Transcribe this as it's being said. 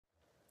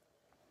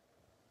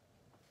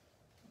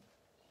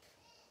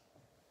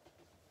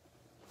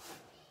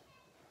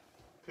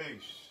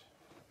Peace.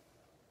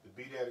 The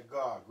Beat Addict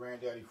God,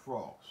 Granddaddy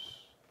Frost.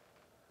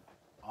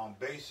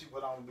 Basically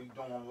what I'm going to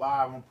be doing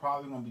live, I'm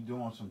probably going to be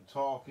doing some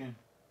talking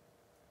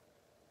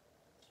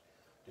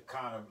to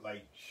kind of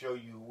like show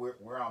you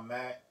where I'm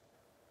at.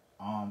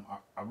 I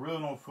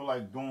really don't feel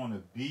like doing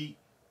a beat,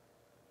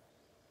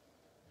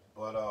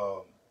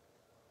 but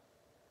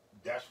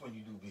that's when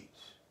you do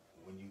beats,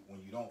 when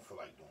you don't feel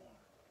like doing them.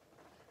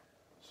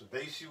 So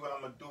basically what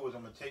I'm going to do is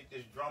I'm going to take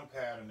this drum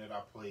pattern that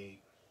I played,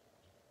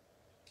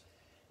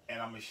 and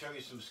I'm going to show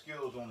you some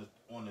skills on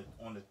the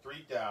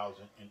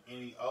 3000 and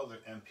any other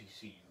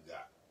MPC you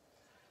got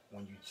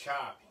when you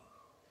chopping.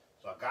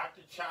 So I got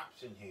the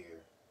chops in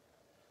here.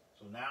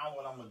 So now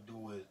what I'm going to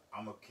do is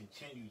I'm going to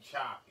continue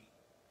chopping.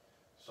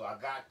 So I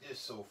got this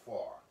so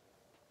far.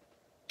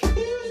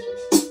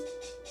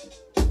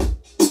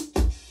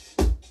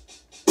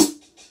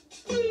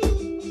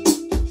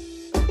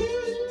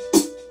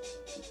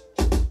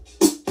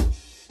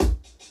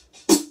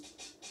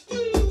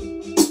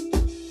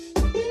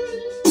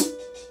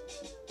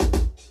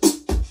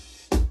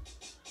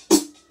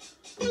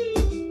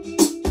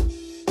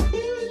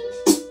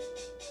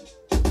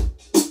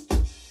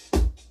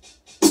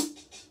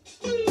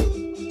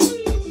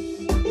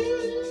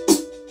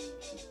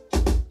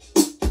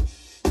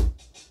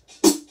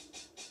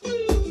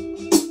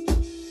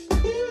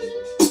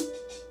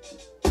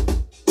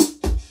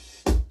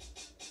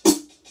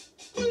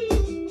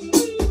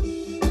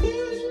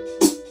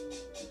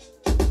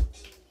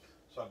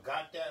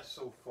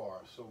 So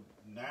far, so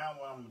now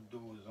what I'm gonna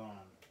do is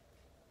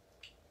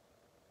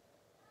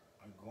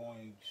I'm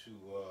going to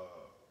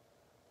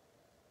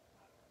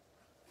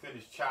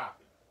finish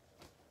chopping.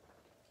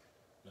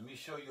 Let me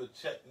show you a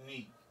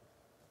technique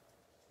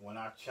when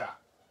I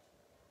chop.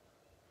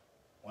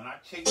 When I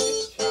take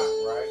this chop,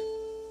 right?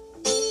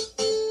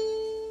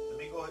 Let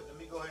me go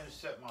ahead and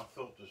set my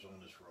filters on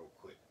this real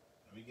quick.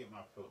 Let me get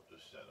my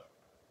filters set up.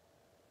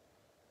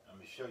 Let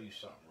me show you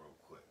something real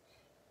quick.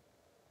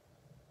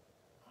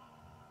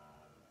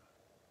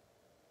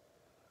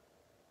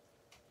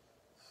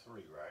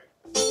 3, right?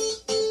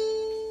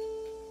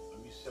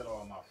 Let me set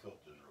all my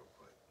filters real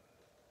quick.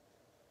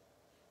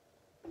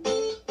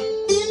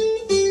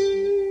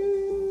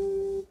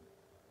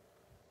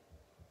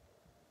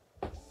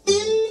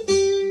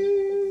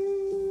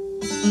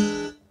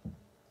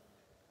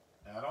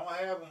 Now I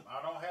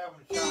don't have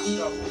them chopped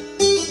up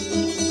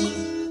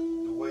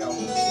the way I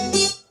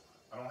want.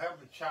 I don't have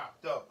them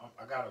chopped up.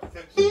 I gotta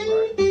fix it,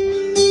 right?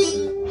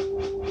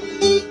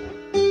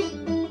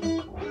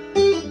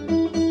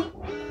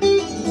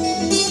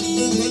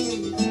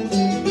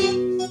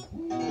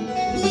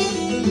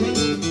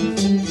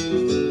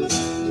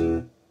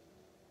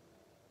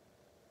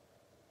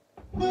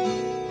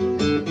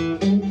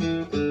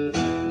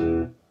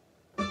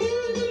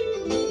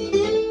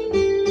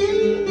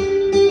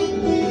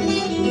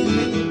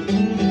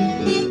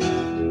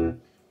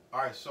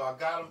 So I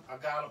got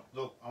them.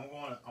 Look, I'm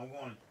going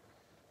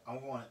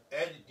to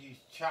edit these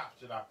chops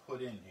that I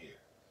put in here.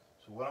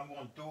 So what I'm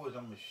going to do is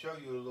I'm going to show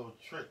you a little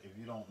trick if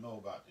you don't know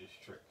about this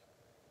trick.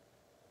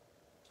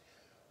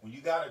 When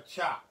you got a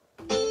chop,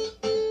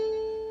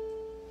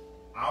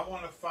 I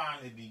want to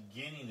find the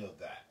beginning of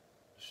that,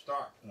 the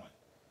start point.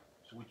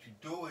 So what you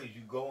do is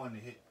you go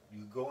into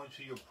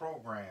your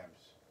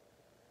programs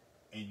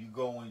and you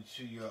go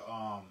into your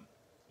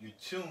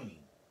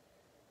tuning.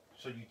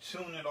 So you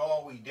tune it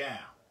all the way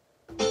down.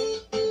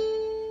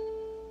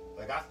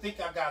 Like I think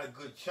I got a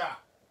good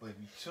chop, but if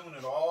you tune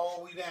it all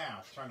the way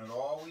down, turn it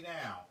all the way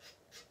down,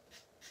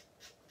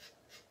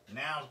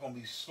 now it's going to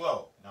be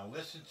slow. Now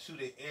listen to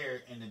the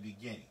air in the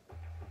beginning.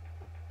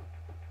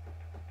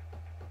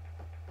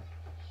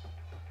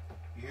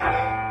 You hear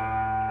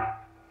that?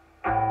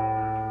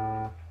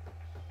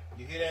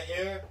 You hear that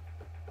air?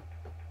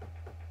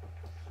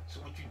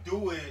 So what you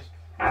do is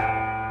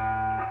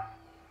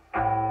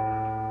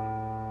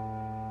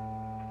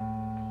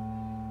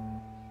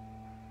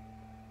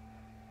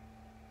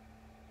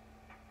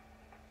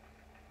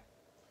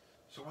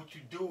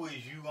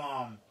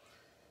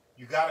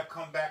you gotta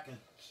come back and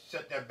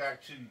set that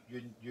back to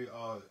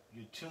your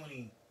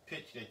tuning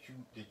pitch that you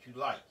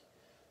like.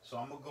 So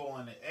I'm gonna go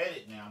in the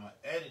edit now. I'm gonna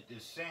edit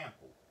this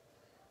sample,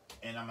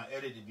 and I'm gonna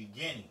edit the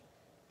beginning,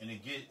 and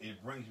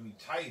it brings me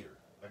tighter.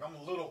 Like I'm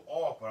a little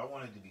off, but I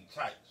want it to be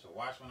tight. So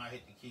watch when I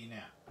hit the key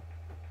now.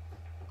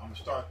 I'm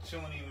gonna start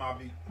tuning my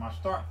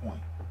start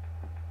point.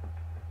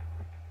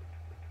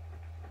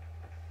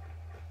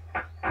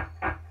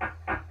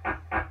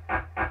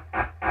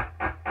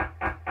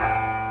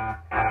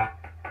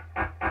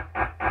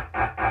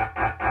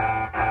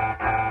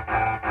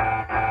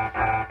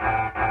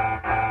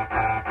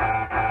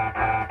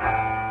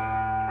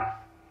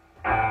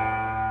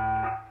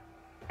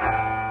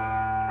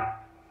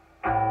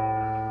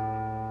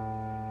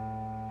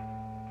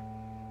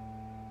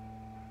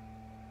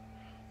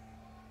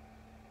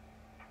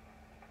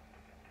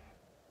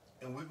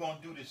 And we're going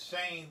to do the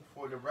same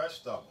for the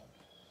rest of them.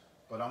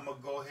 But I'm going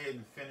to go ahead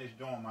and finish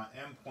doing my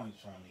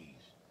endpoints on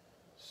these.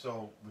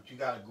 So, but you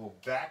got to go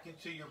back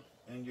into your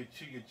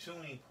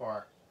tuning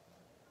part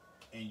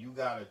and you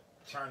gotta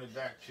turn it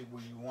back to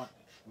where you want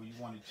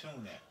to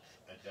tune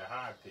at the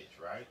high pitch,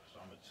 right? So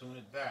I'm gonna tune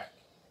it back.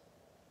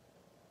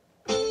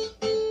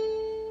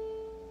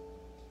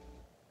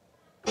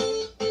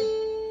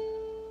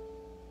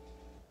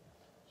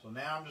 So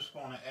now I'm just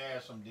gonna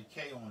add some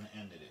decay on the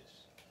end of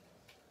this.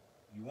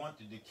 You want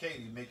the decay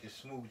to make a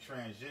smooth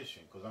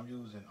transition, because I'm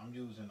using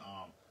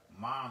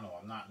mono.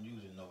 I'm not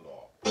using note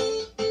off.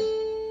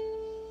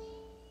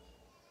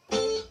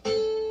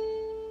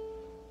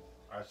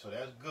 All right, so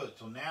that's good.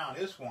 So now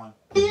this one,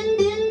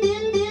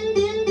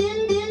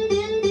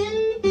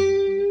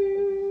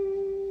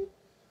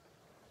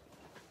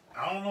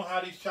 I don't know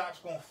how these chops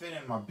gonna fit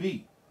in my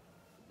beat,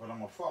 but I'm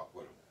gonna fuck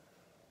with them.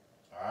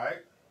 All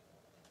right.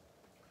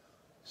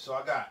 So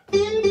I'm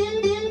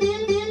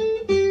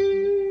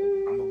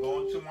gonna go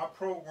into my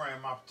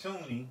program, my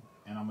tuning,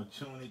 and I'm gonna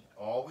tune it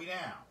all the way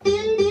down.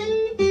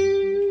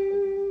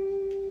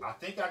 I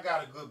think I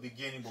got a good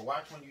beginning, but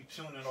watch when you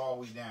tune it all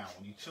the way down.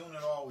 When you tune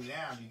it all the way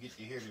down, you get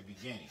to hear the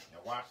beginning. Now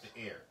watch the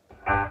air.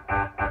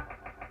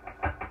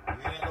 You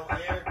hear that little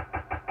air?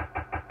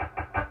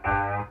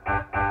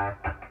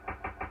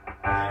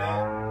 You hear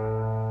that?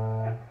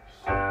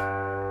 So,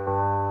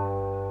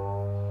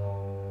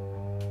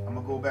 I'm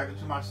gonna go back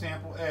into my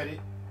sample edit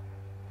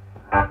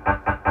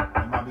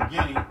in my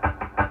beginning.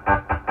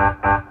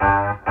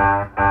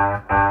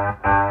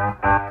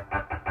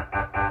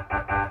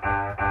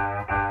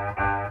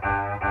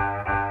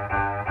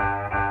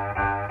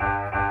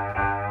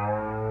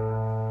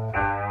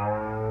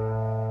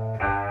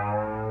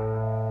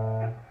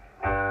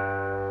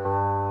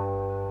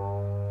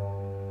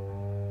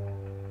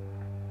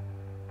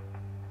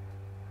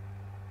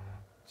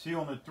 See,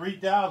 on the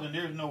 3000,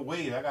 there's no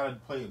wave. I gotta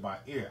play it by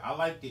ear. I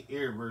like the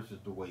ear versus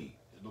the wave.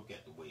 Look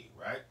at the wave,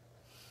 right?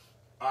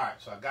 All right,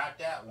 so I got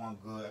that one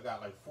good. I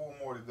got like 4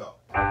 more to go.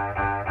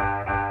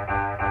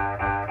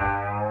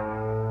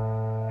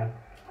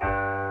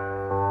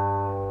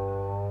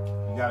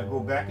 You gotta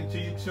go back into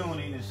your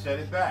tuning and set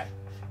it back.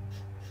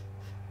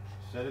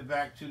 Set it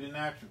back to the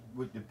natural,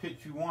 with the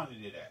pitch you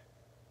wanted it at.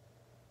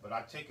 But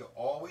I take it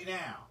all the way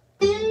down.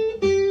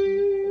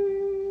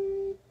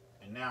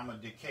 And now I'm gonna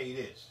decay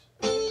this.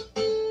 I'm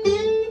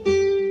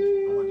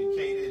gonna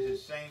decay this the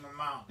same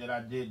amount that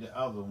I did the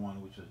other one,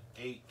 which was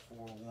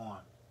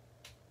 841.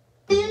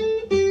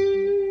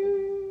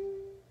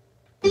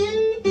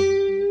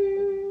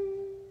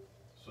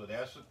 So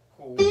that's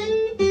cool.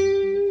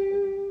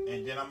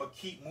 And then I'm gonna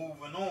keep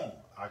moving on.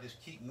 I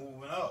just keep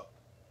moving up.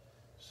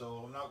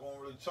 So I'm not gonna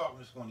really talk. I'm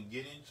just gonna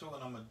get into it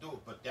and I'm gonna do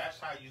it. But that's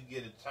how you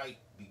get a tight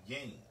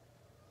beginning.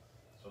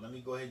 So let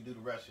me go ahead and do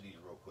the rest of these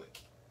real quick.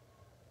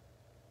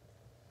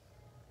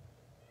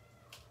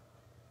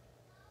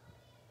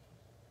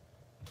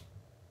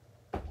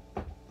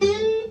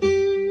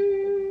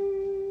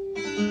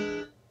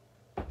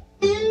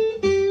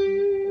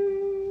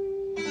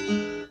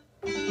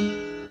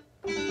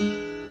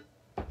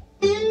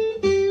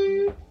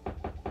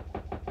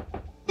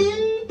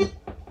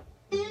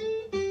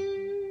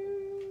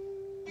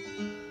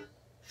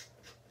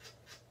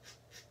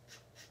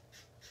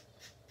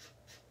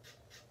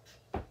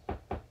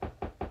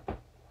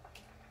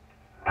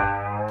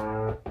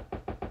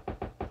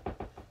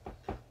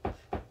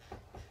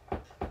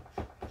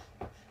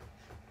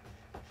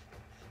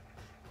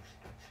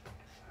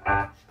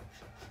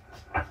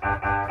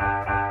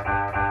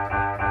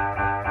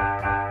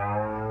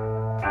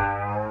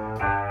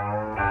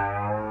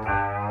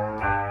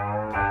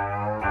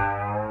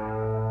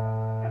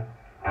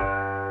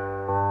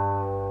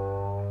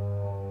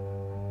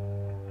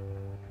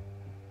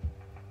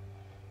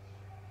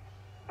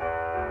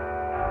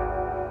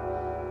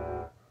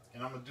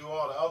 And I'm going to do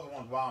all the other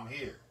ones while I'm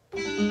here.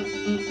 Well, I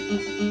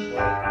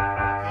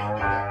can't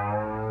do that.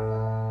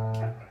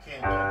 I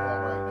can't do them all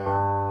right now.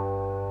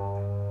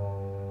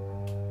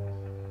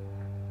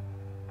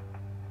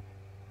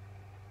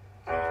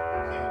 I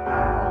can't do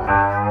them all like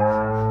this.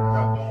 I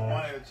got to do them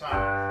one at a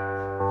time.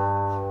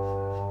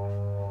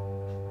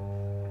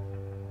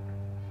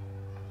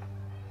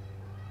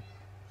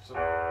 So,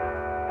 I'm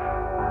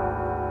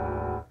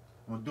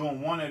going to do them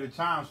one at a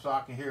time so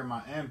I can hear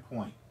my end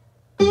point.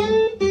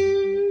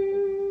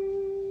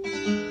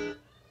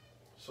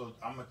 So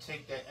I'm gonna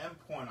take that end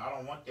point. I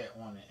don't want that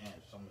on the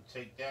end, so I'm gonna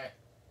take that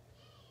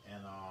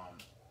and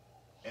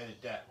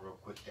edit that real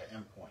quick. That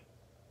end point.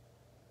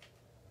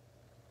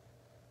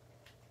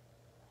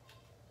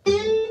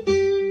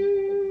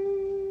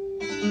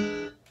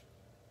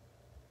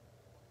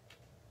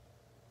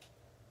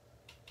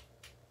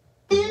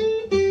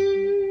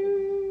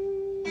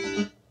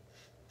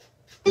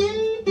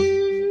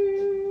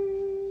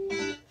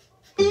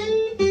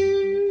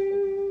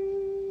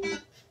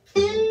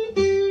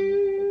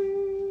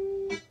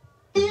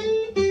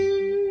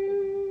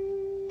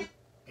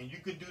 You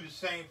could do the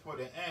same for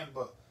the end,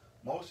 but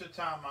most of the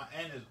time my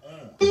end is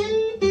on.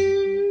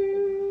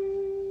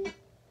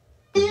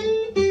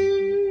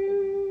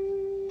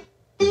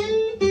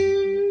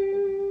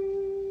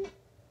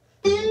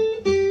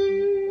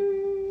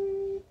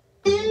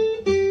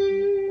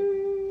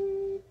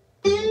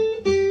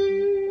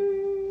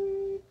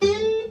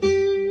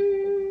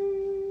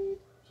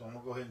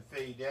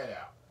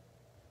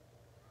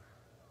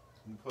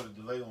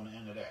 delay on the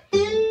end of that,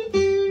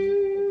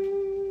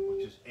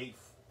 which is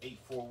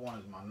 841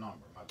 is my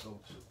number, my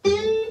go-to.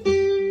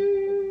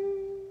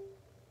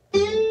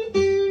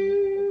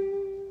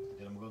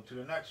 Then I'm going to go to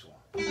the next one.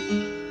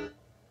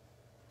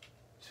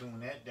 Tune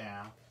that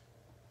down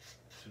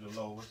to the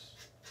lowest,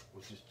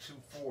 which is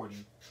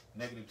 240,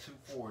 negative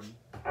 240.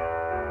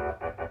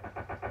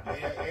 You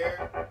hear that air?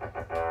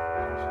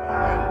 I'm just going to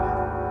edit it.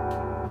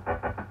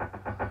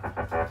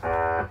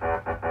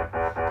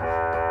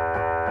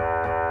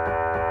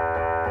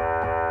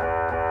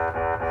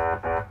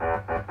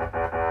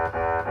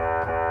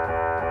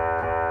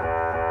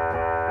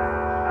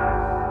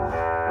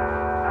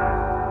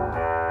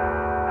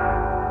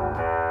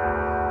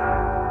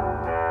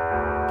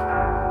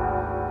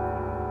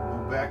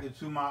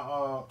 Into my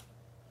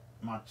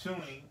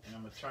tuning, and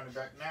I'm gonna turn it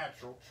back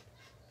natural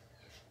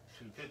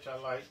to the pitch I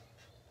like.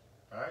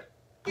 All right.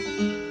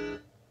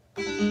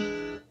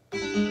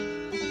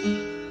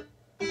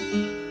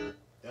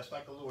 That's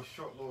like a little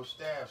short little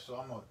staff, so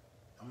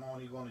I'm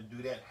only gonna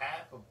do that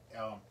half of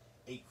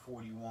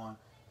 841.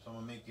 So I'm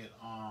gonna make it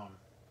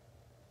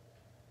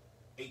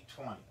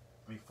 820. I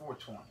mean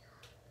 420.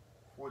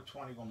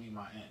 420 gonna be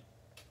my end,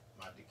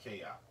 my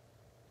decay out.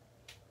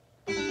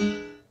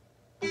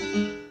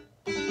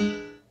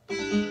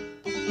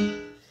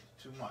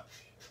 Too much.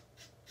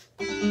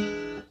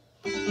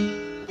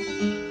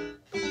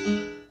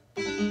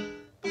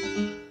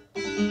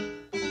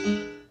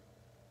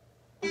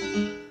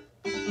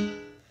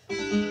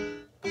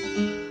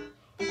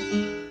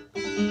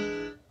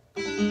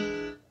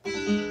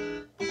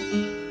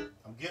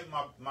 I'm getting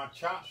my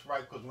chops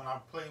right, because when I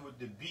play with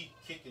the beat,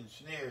 kick, and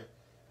snare,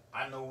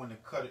 I know when to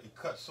cut it. It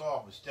cuts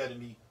off instead of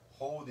me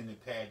holding the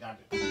pad down.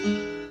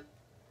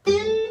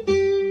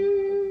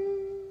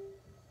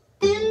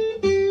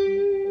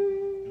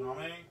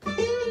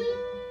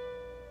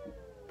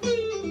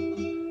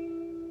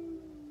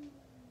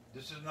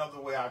 This is another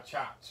way I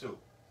chop too.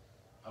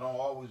 I'm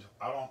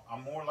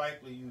more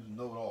likely to use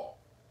note off.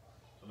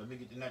 So let me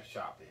get the next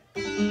chop in.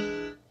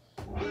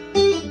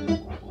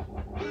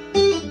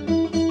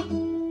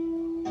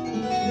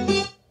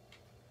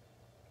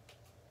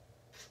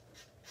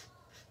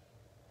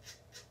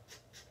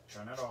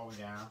 Turn that all the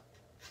way down.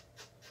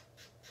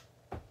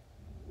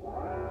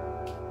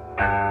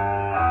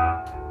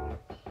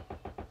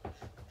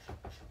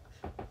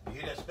 You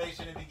hear that space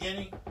in the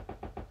beginning?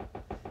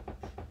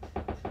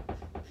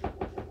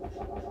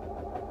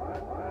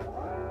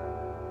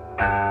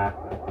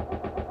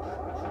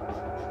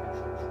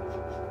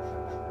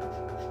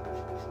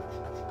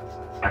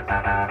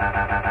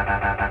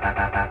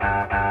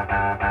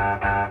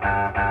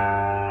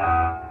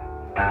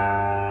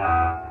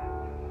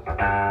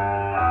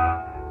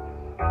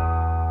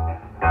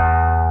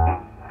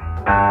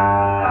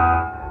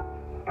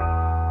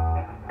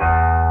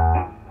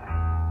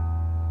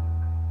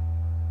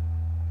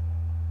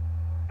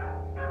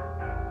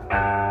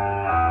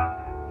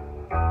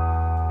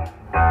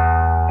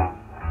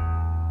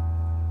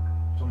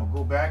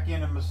 Back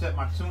in, I'm going to set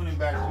my tuning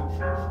back to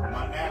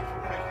my natural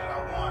pitch that I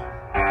want,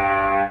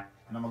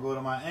 and I'm going to go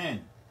to my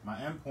end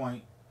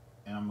point,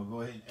 and I'm going to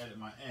go ahead and edit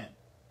my end.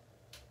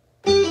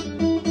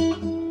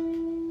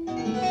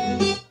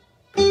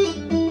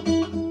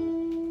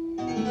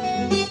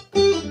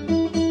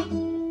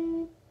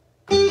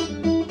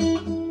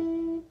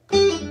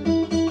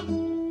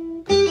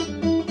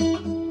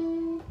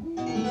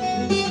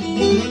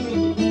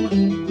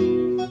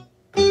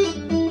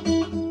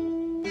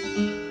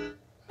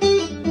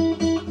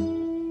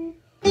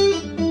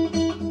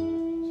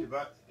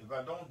 If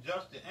I don't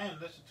adjust the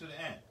end, listen to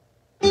the end.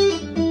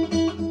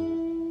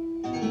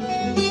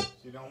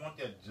 So you don't want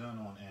that done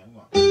on the end.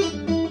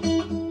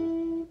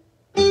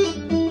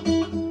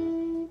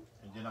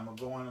 And then I'm going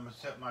to go in and I'm going to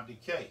set my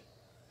decay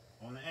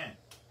on the end.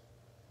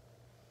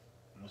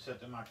 I'm going to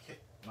set my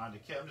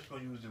decay. I'm just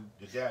going to use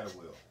the data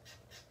wheel.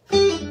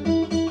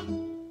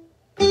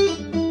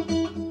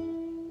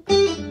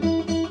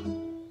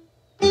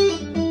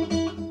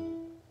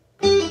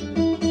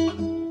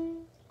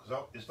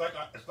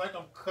 It's like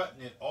I'm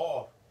cutting it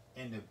off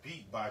in the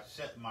beat by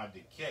setting my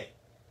decay.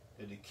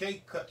 The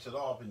decay cuts it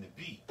off in the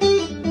beat.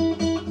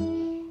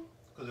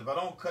 Because if I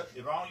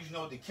don't use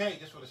no decay,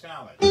 this is what it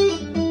sounds like.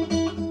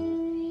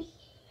 You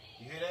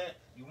hear that?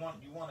 You want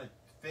to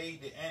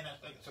fade the end.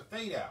 That's like it's a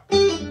fade out.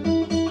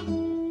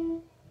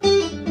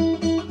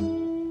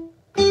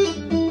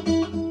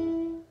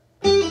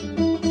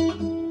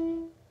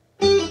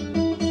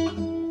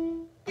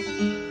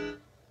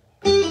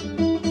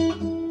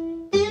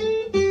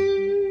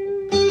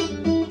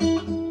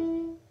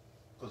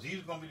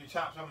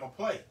 Chops I'm gonna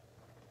play.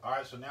 All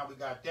right, so now we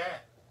got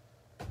that.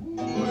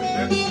 We'll go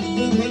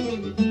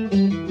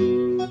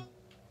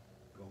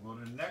to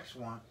the next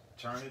one.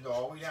 Turn it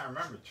all the way down.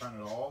 Remember, turn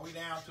it all the way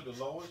down to the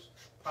lowest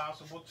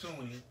possible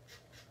tuning,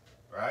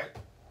 right?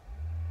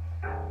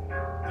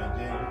 And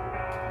then you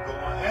go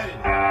on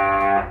editing.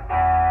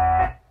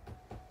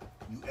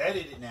 You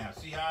edit it now.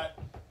 See how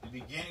the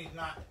beginning's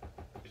not.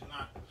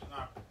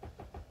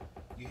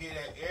 You hear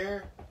that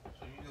air,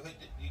 so you get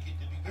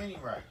the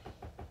beginning right.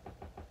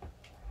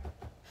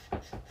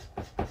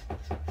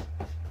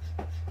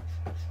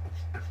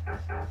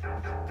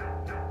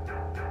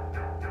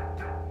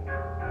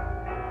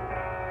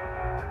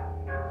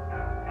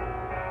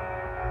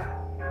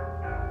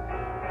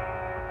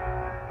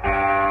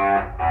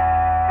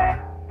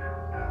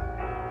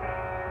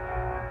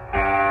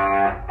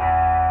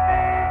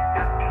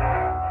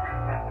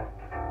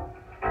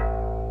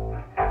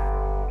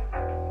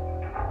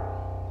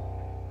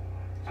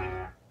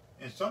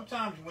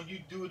 Sometimes when you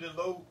do the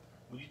low,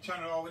 when you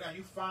turn it all the way down,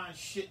 you find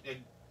shit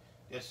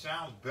that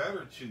sounds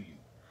better to you,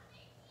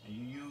 and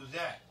you use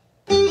that.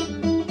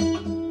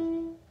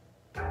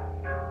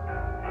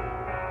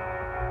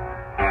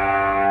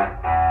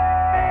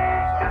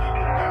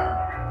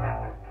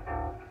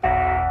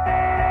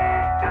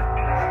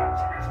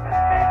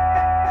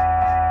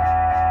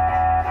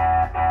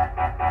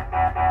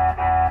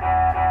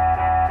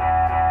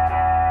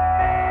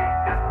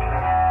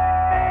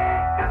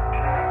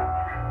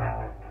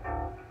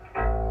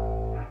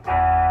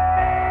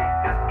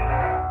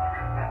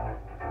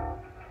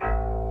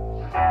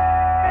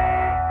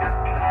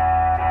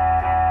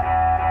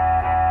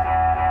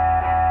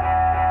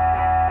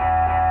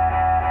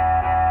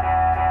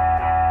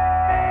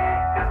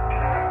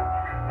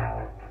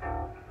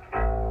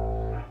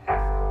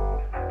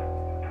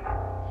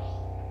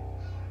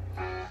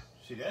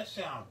 See, that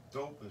sounds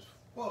dope as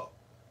fuck,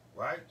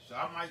 right? So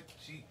I might,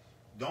 see,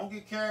 don't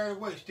get carried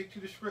away. Stick to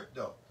the script,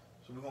 though.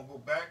 So we're going to go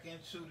back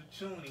into the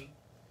tuning,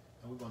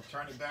 and we're going to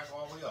turn it back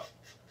all the way up.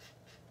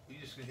 You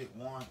just going to hit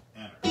 1,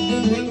 enter.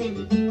 Then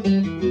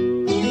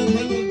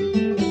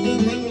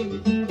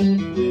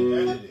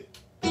edit it.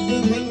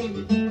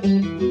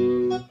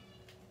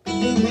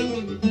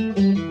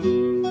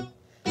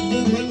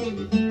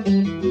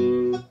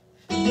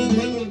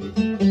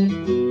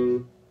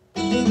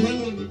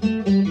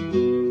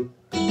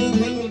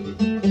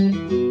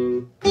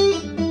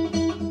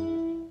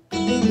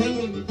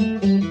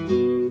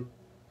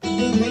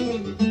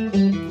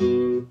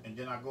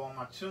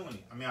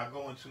 Tuning. I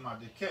go into my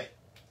decay,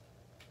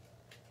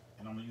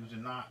 and I'm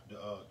using not the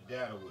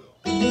data wheel.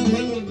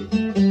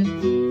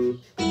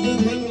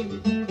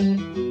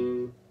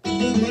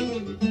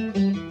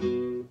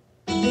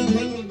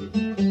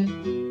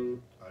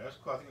 Alright, that's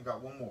cool. I think I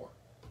got one more.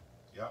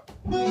 Yep.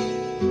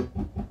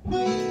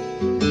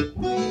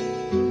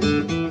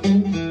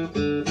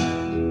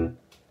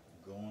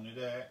 Go into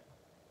that.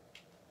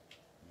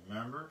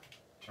 Remember,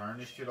 turn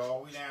this shit all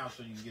the way down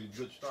so you can get a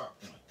good start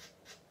point.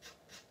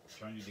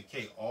 Turn your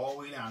decay all the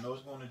way down. I know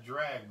it's going to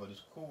drag, but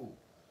it's cool.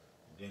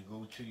 And then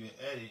go to your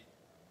edit,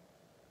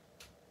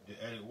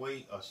 the edit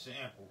weight or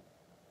sample,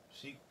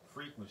 seek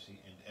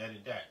frequency, and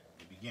edit that at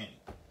the beginning.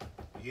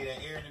 You hear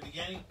that air in the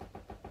beginning?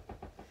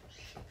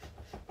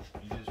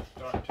 You just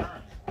start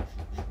turning.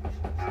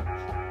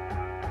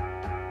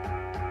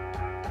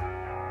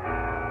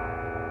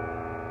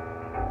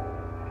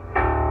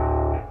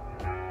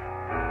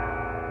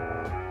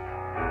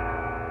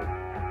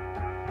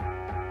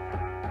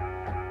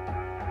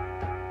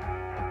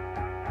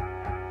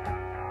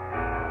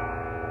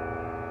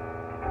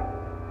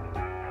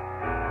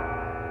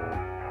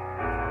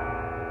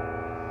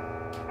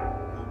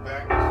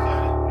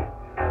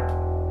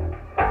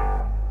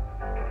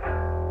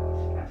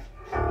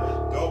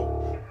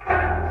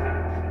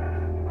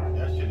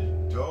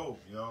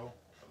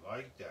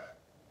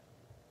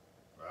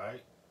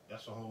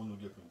 That's a whole new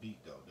different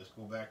beat though. Let's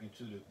go back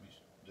into the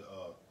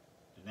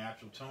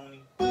natural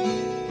tuning.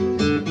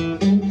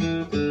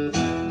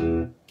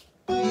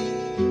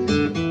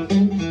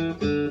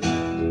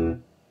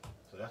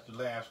 So that's the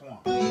last one.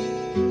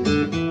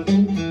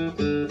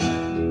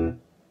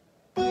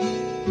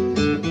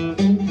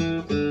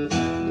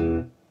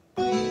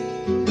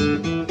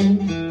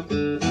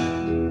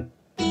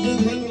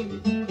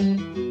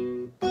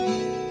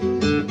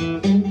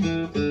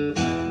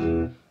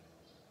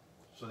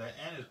 So that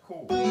end is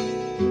cool.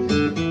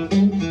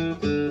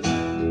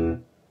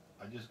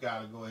 I just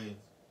gotta go ahead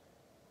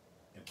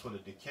and put a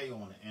decay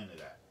on the end of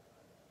that.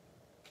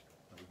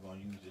 And we're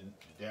gonna use the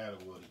data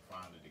wheel to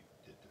find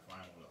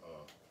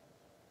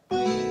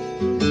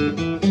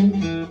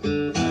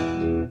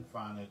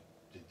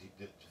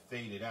to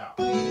fade it out.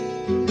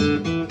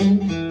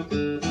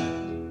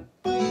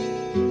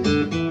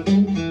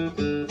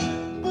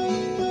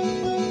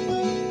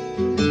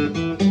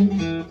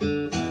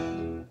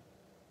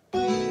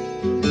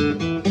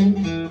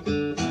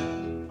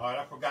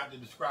 To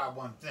describe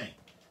one thing.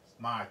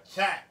 My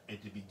attack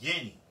at the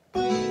beginning,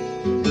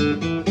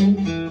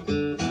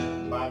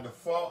 by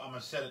default, I'm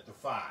gonna set it to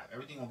 5.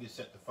 Everything gonna get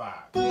set to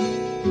 5.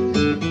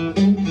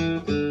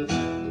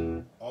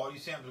 All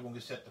these samples are gonna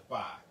get set to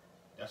 5.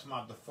 That's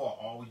my default.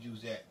 Always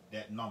use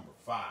that number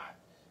 5,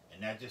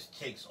 and that just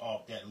takes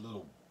off that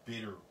little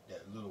bitter,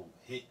 that little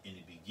hit in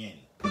the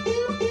beginning. You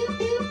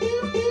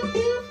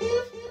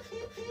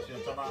see what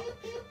I'm talking about?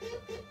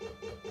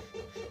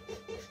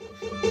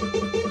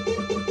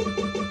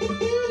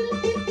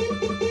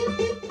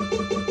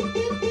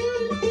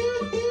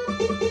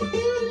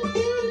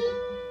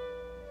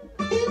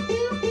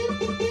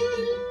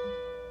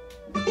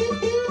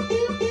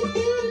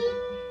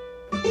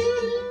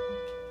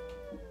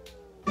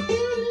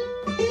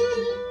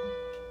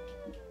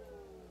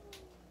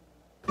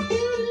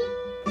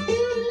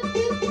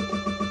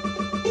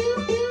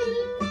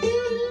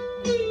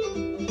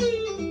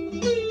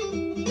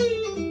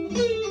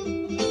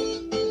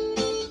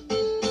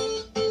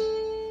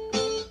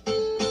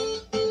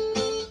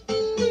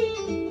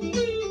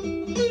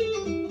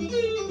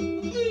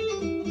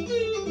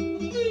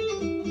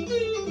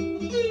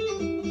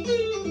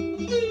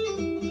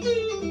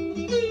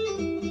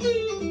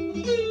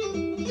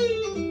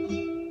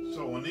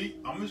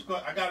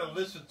 I gotta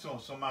listen to them.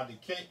 So my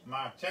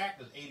attack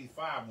is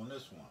 85 on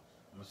this one.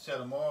 I'm gonna set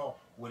them all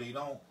where they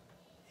don't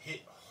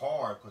hit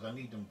hard because I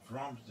need them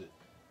drums to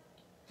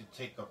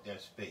take up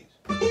that space.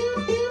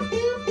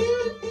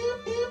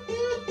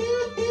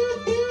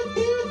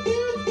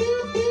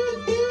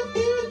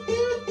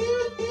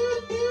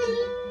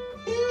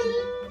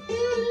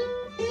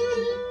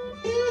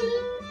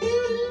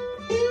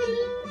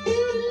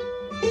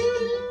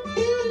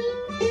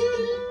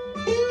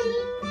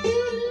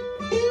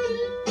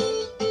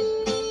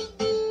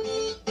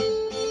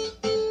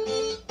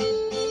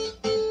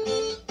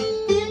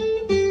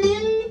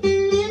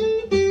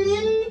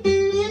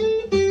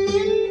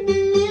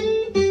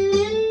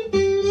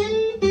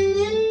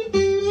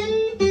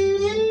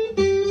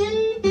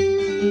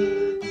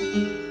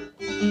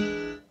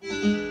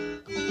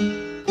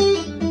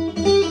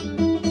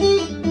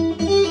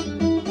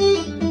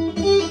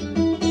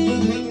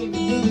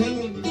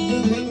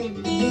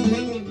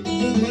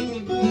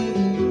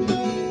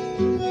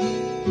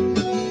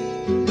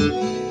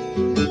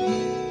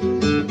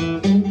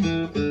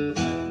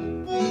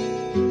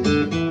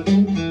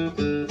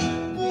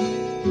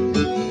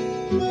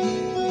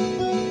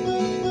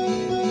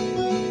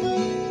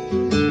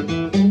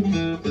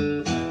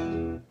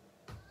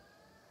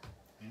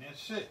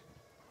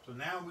 So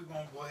now we're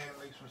going to go ahead and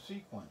make some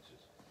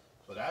sequences.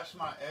 So that's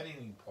my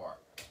editing part.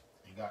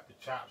 And got the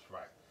chops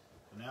right.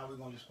 So now we're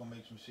just going to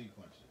make some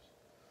sequences.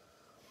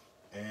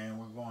 And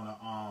we're going to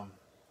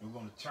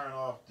turn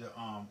off the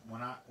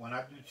when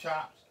I do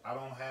chops, I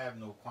don't have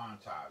no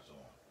quantize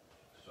on.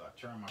 So I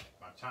turn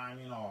my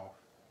timing off.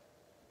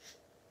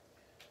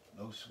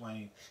 No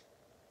swing.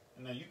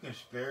 And then you can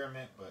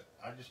experiment, but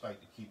I just like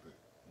to keep it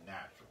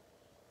natural,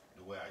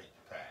 the way I hit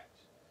the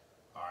pads.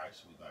 Alright,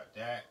 so we got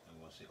that, and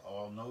we'll say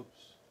all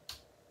notes,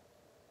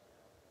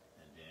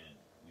 and then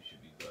we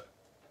should be good.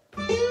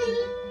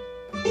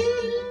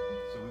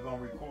 So we're going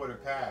to record a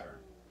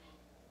pattern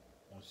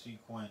on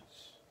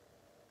sequence.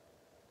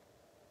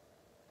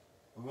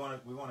 We're going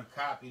to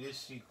copy this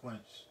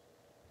sequence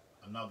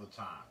another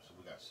time. So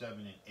we got 7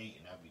 and 8,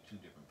 and that'll be 2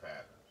 different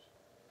patterns.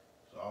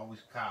 So I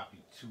always copy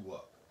 2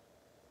 up.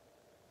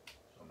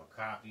 So I'm going to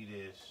copy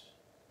this.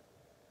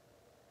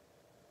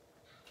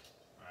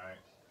 Alright.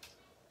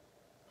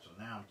 So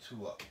now I'm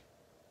 2 up.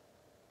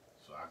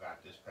 So I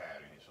got this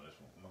pattern here. So this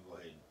one, I'm going to go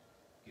ahead and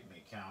get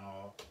me a count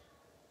off.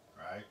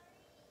 Right.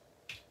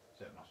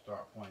 Set my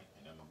start point,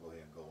 and then I'm going to go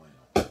ahead and go in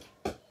on it.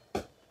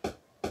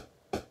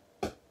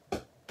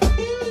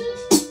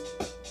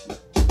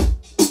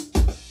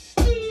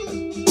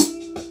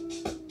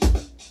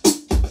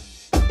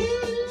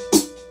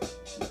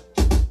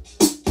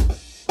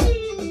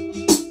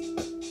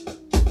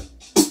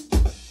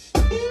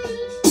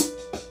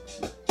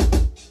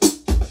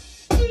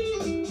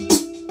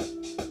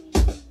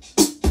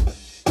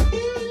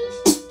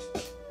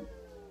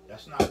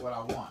 That's not what I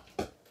want.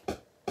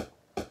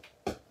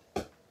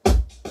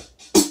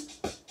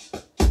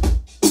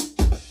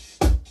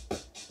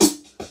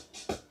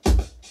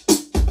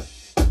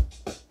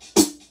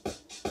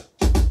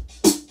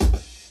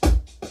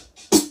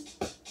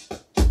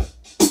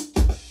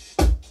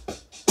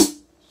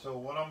 So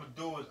what I'm gonna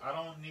do is I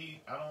don't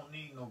need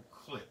no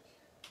click.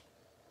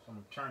 So I'm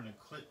gonna turn the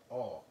click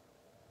off.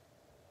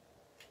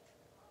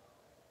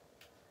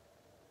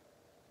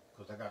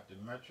 Because I got the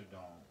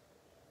metronome.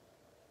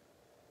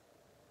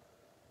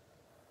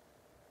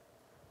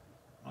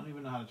 I don't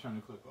even know how to turn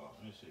the click off.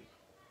 Let me see.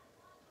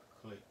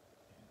 Click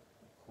and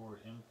record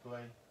in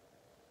play.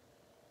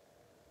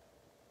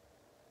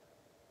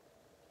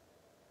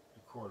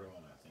 Recorder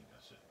on, I think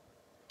that's it.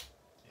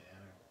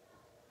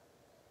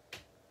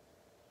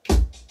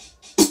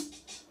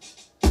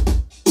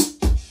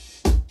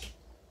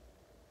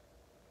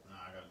 Now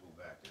I gotta go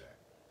back to that.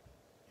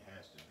 It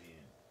has to be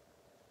in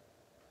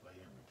play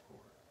and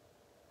record.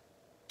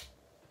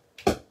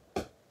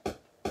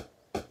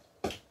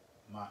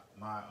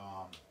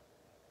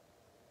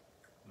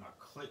 My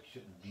click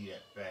shouldn't be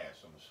that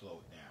fast, so I'm gonna slow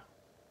it down.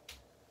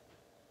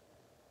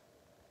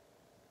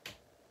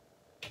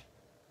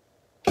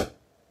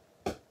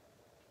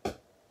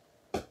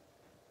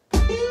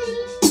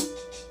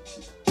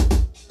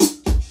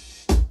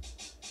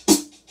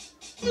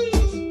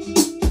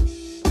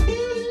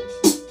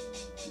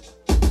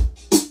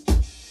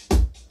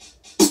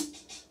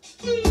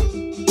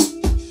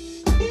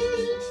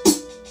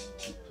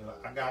 So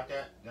I got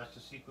that. That's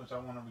the sequence I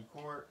want to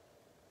record.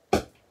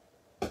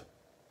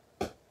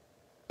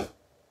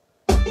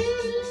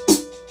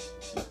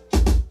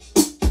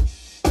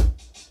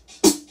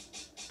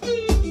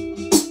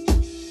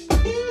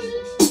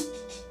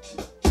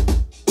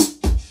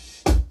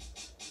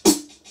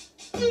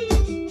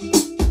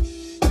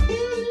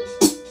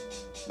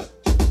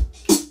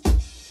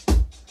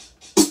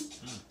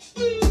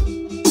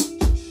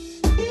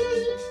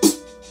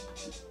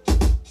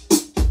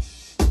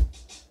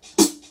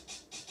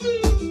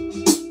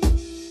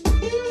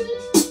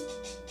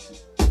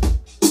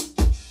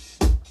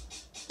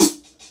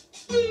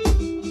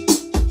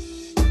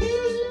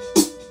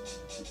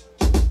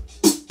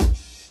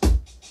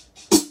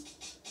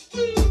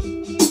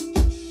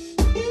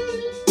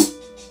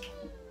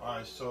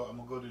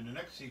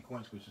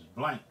 sequence, which is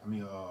blank. I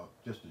mean,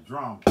 just the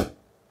drum. And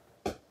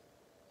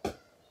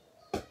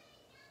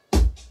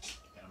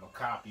I'm gonna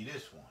copy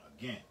this one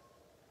again.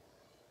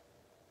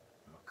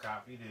 I'm gonna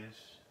copy this.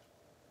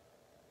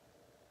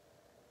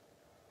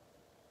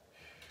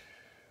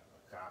 I'm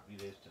gonna copy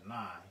this to 9.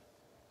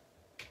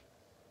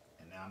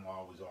 And now I'm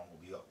always on gonna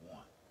be up 1.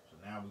 So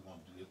now we're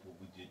gonna do it what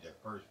we did that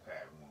first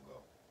pad. We're gonna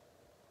go.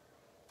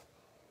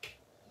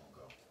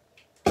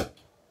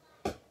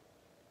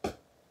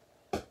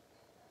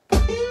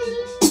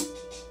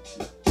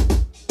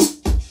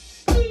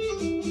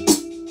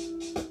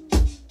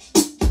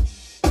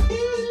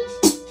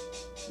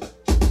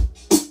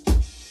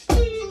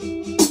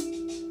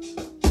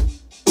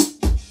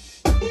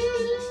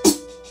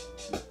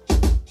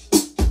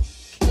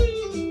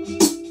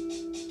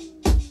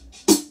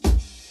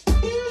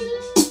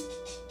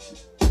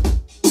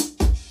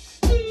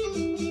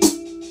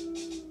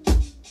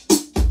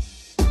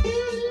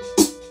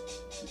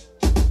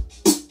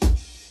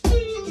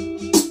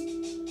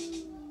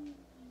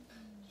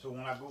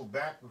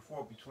 Back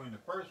before between the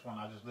first one,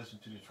 I just listen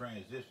to the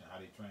transition, how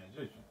they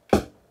transition.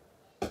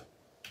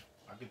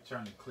 I could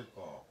turn the click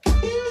off.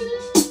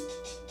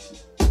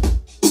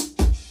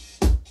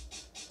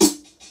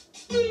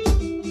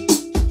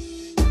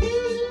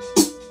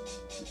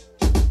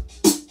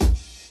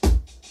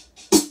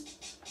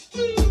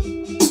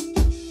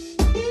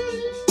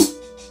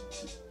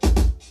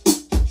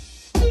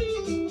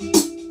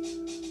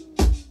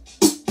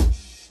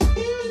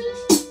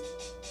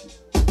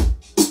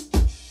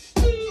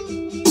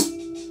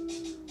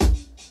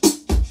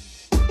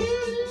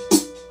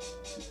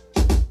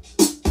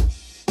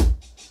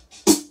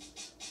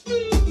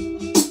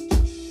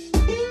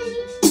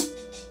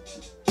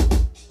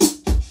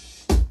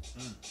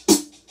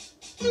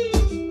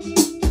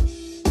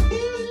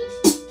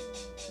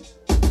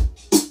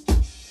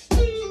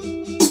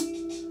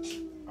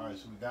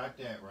 Got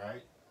that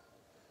right.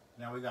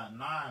 Now we got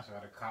 9, so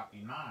I gotta copy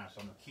 9.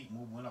 So I'm gonna keep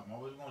moving up. I'm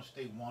always gonna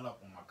stay 1 up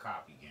on my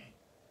copy game.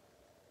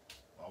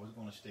 Always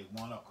gonna stay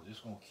 1 up because it's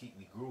gonna keep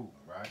me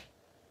grooving, right?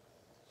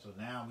 So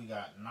now we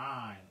got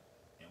 9,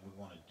 and we're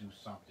gonna do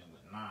something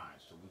with 9.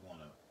 So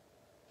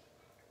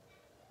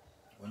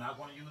we're not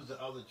gonna use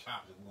the other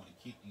chops. We're gonna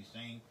keep these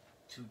same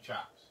 2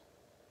 chops.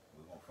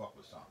 We're gonna fuck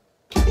with something.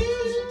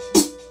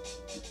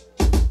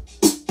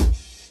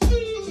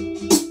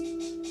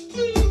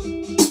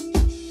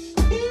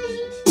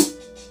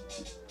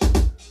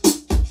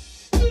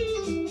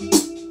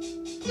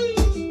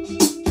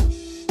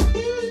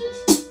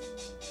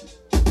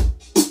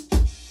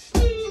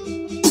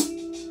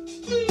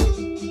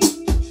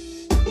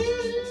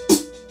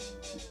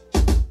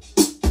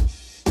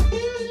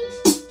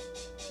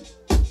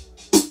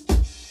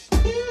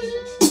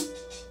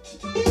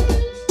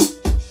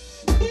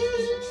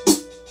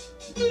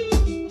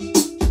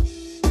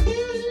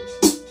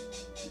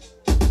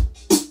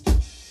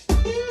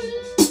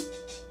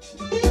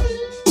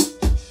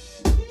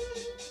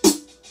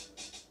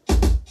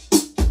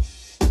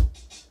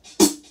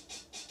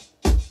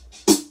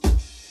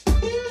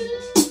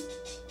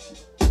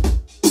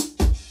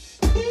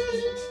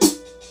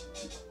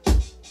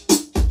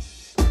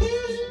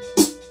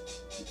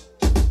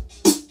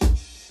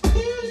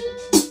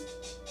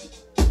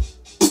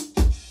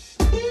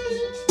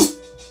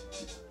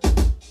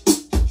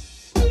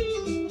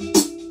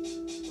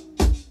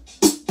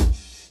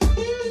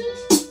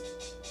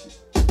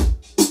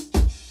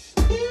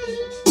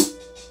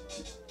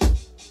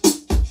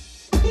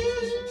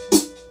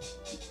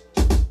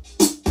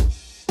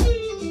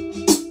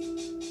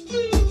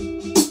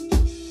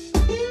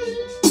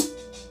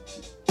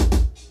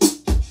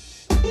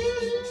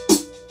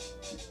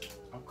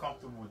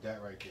 With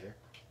that right there.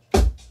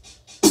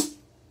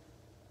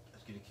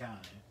 Let's get a count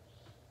in.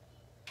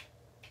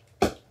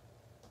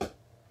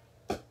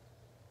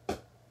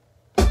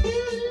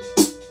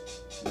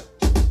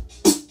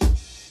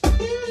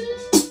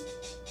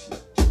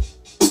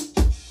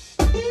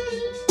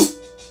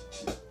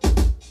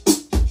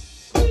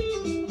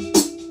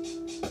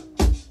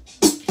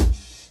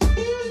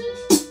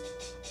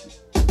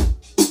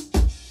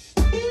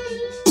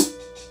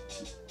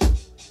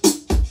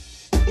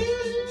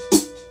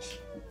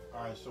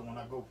 So when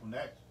I go from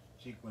that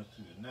sequence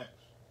to the next,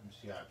 let me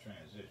see how I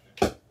transition.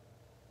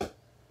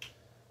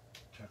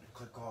 Turn the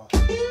click off.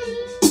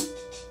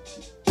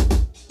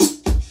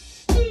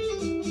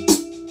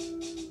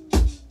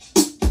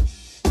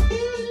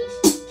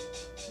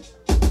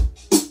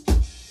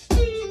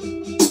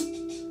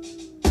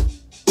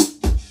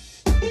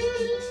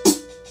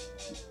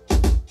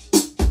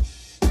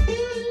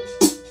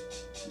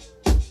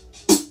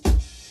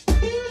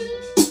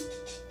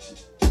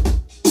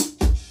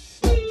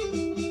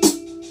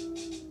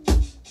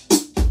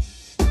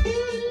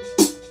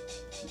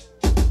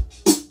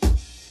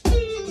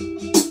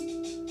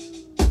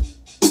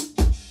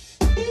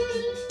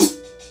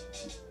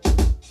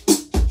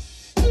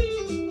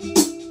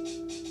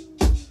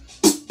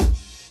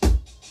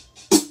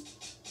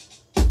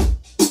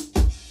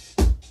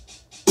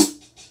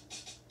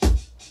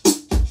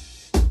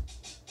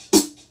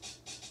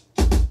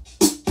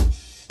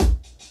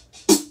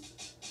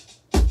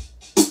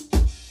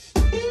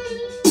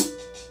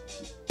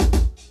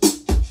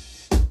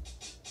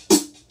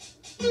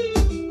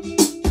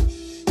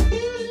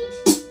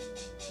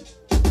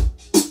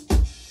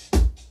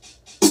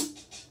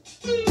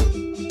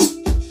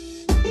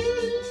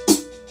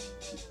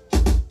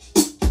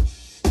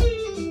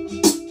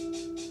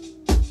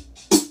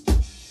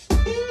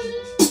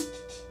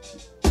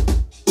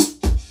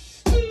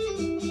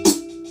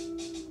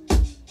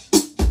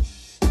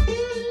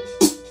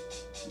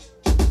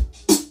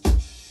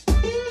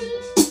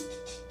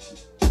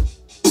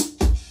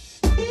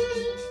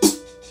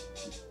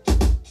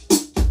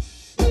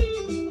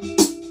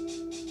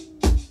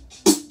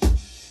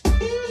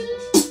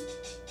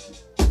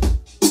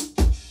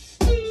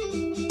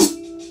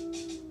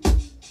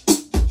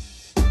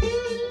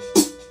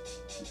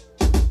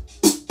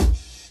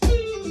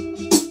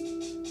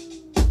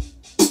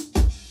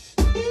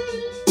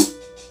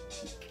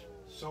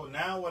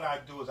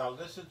 I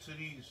listen to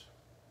these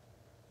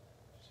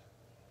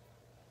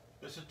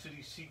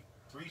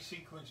three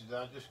sequences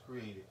I just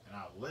created, and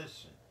I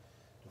listen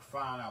to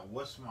find out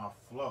what's my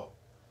flow.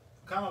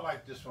 Kind of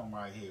like this one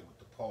right here with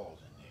the pause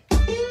in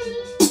there.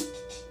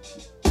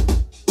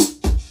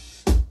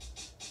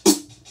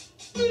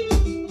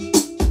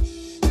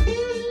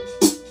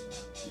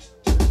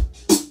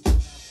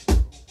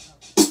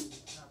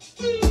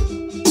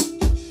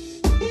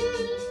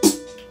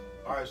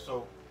 Alright,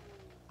 so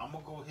I'm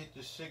gonna go hit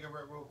the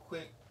cigarette real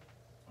quick.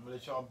 I'm gonna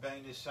let y'all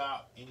bang this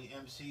out. Any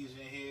MCs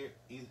in here,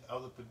 either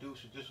other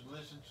producers, just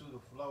listen to the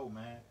flow,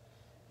 man.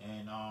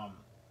 And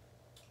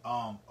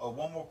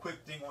one more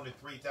quick thing on the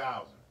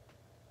 3000.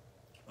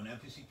 On the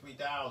MPC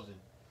 3000,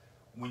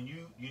 when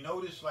you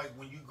notice, like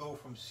when you go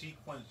from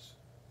sequence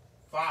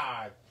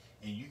 5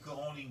 and you can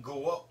only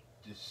go up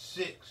to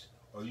 6,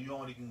 or you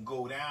only can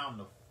go down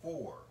to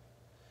 4.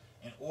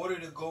 In order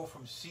to go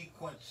from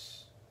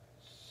sequence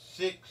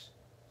 6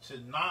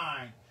 to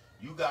 9,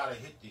 you gotta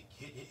hit the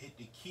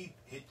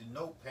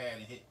notepad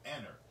and hit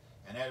enter,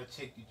 and that'll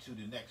take you to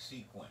the next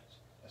sequence.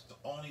 That's the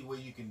only way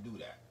you can do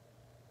that.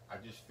 I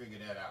just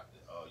figured that out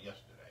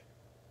yesterday.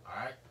 All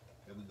right,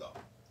 here we go.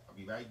 I'll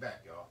be right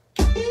back, y'all.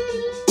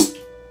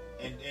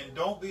 And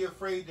don't be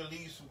afraid to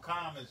leave some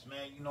comments,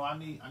 man. You know, I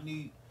need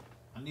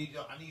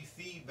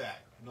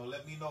feedback. You know,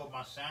 let me know if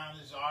my sound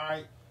is all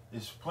right.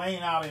 It's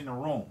playing out in the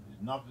room.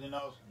 There's nothing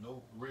else.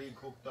 No rig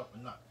hooked up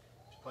or nothing.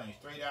 It's playing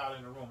straight out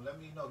in the room. Let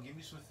me know. Give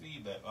me some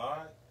feedback. All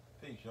right.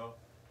 Peace, y'all.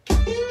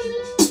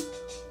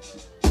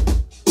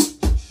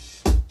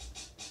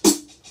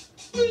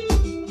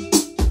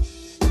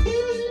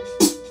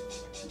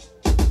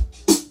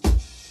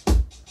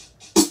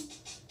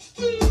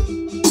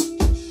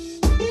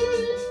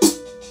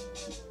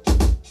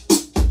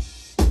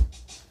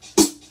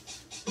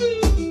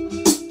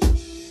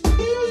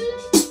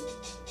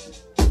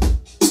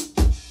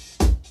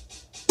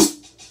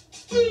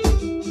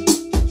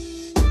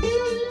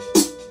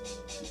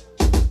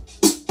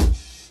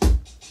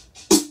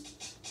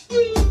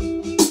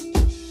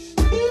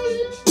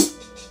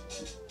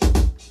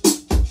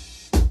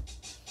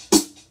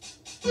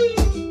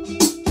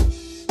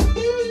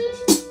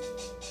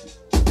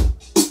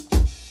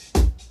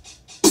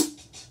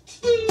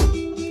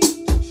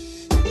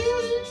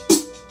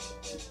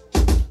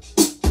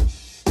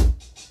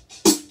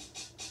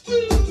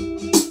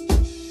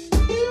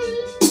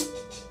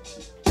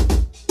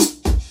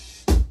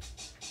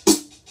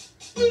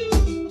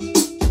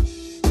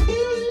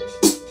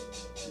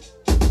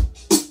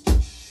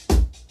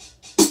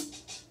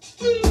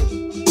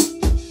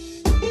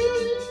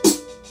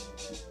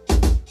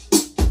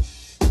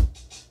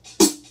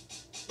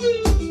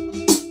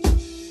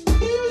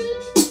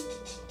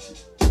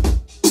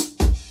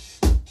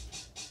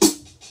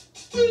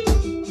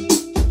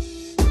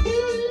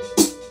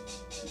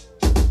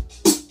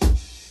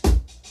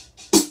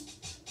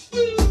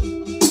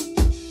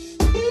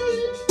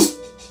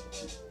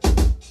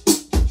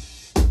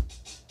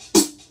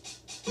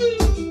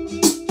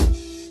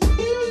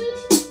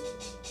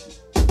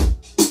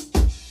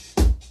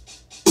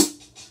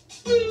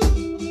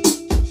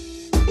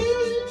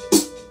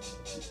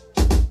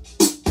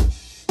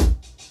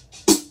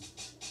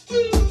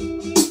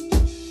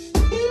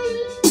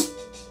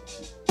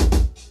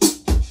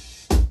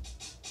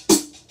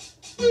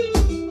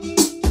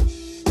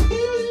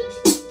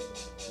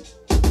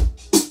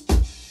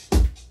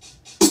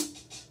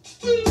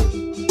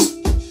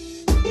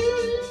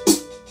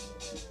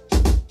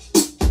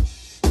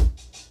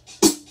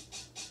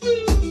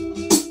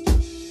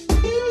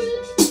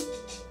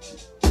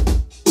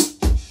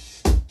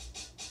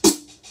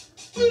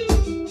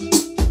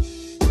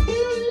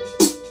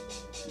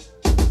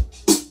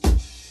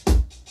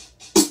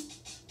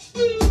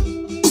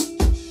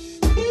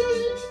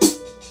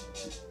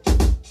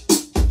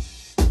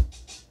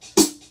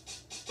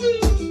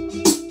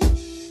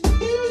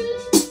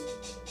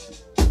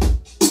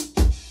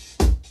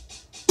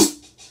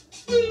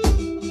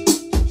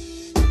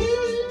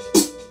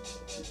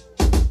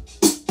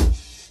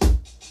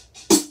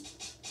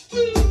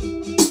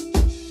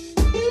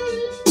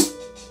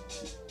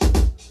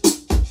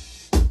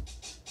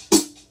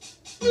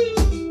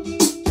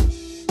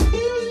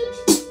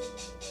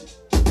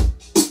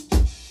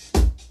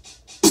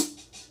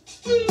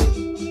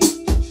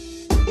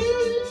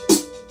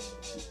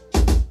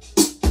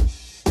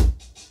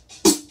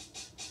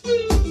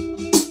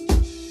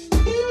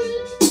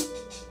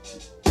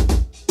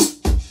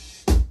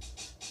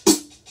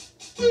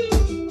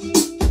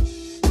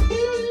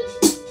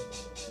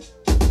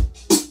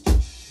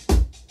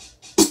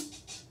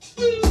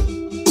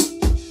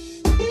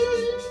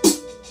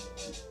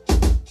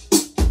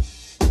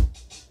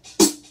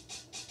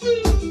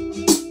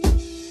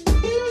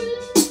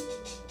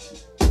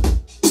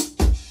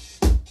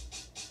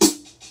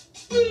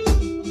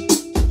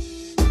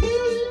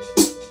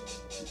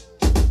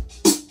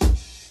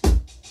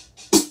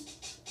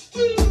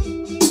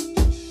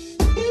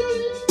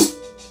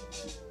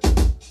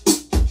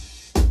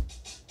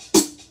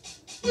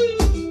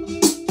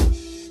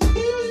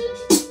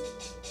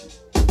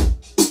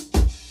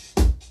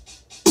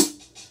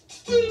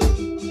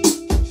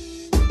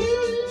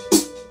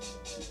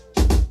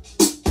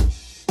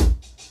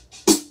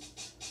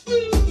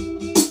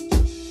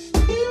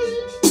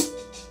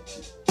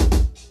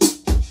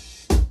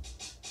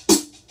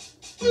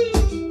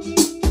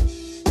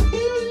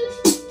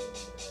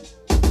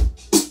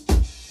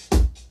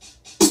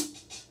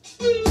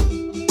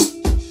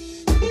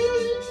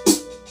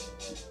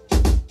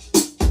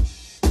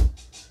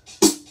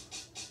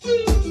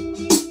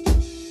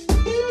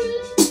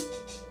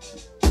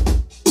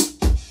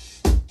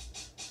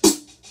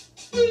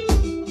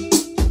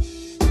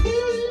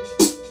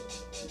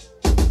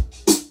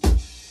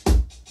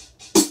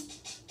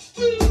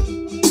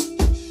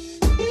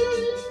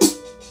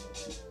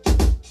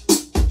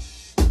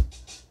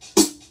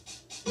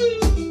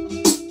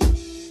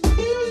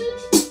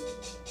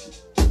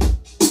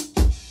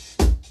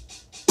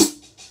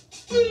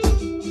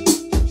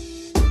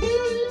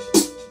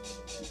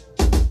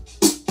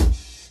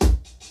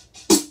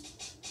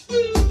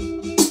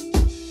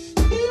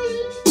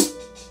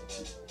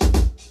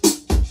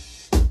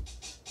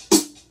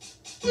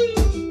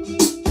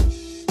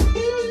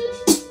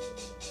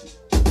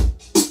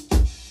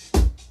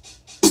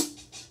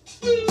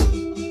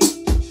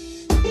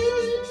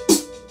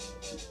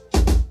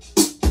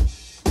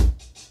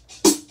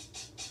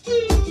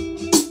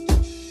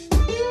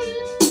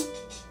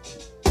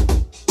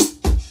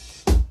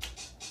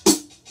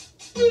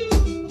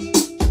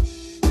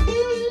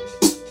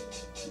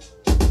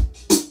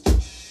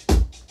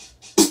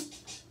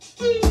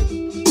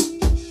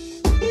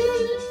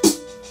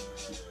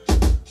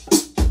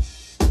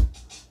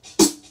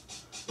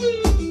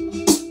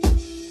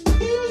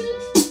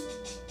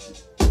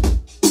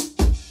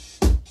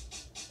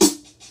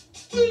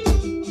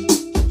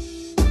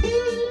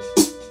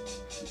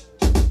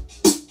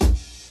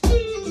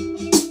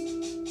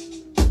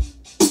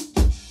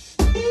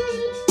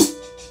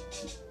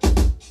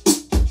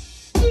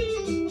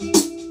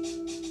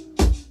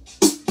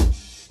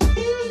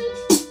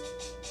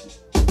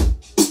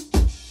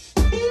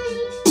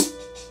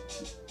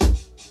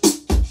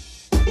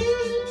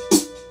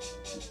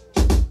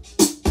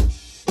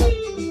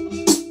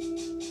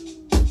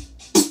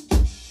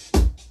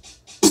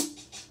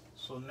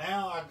 So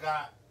now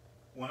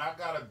when I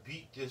got a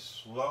beat this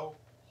slow,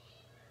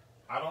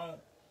 I don't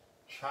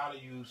try to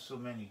use so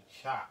many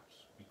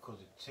chops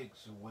because it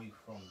takes away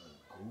from the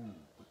groove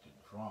with the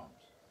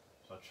drums.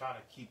 So I try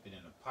to keep it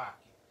in the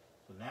pocket.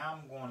 So now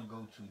I'm going to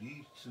go to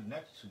these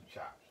next two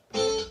chops.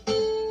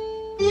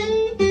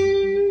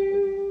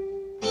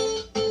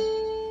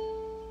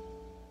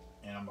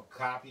 And I'm going to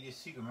copy this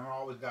sequence. Remember, I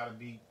always got to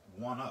be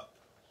one up.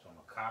 So I'm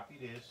going to copy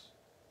this.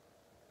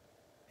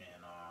 And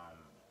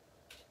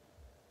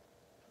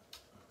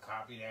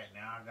copy that.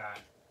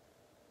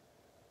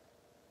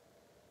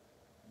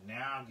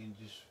 Now I can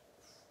just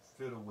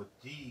fiddle with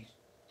these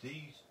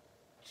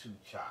two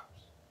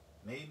chops.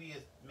 Maybe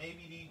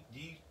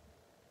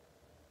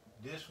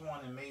this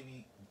one, and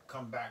maybe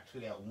come back to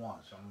that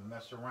one. So I'm gonna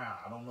mess around.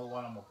 I don't know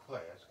what I'm gonna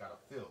play. I just gotta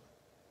feel it.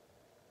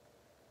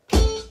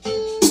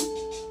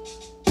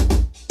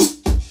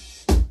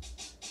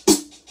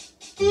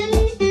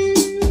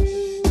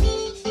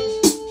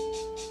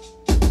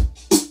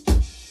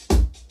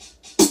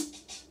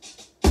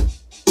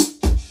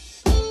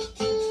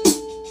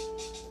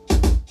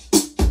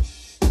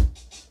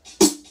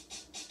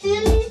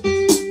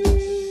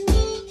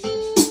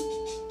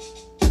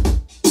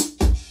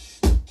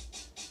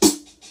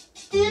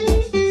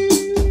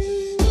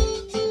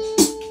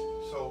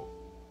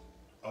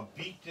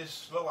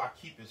 Slow, I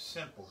keep it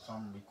simple, so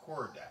I'm gonna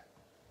record that.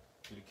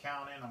 To the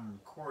count in, I'm gonna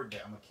record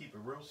that. I'm gonna keep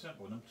it real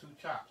simple. Them two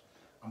chops.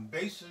 I'm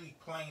basically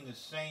playing the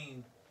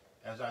same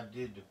as I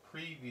did the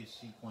previous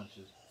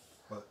sequences,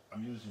 but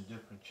I'm using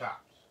different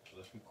chops. So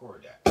let's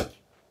record that.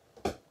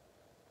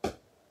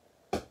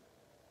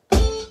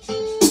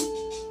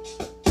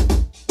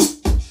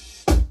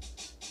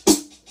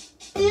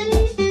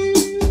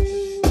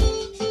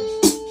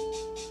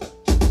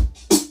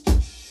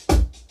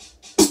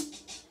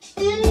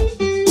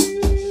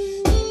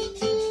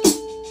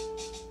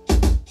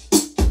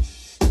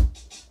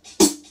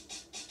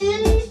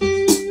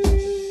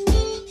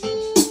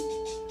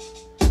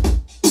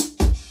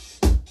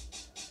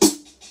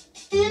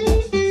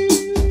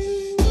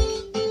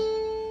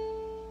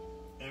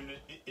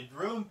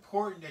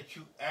 Important that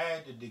you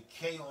add the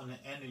decay on the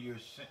end of your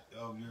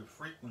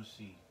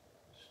frequency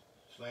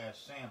 /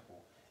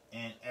 sample,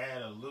 and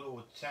add a little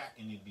attack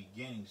in the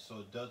beginning so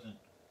it doesn't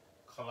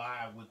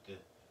collide with the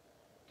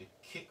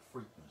kick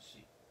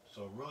frequency.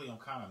 So really, I'm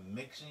kind of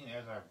mixing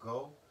as I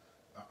go.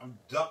 I'm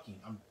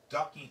ducking.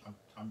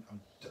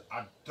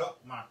 I duck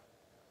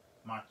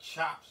my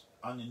chops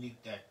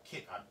underneath that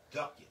kick. I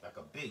duck it like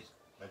a bass,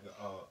 like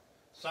a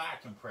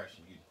side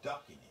compression. You're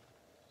ducking it.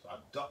 So I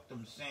duck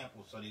them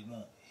samples so they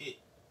won't hit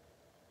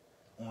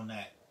on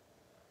that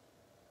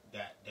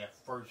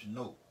first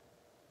note.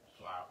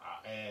 So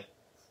I add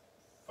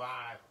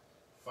 5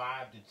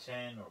 to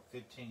 10 or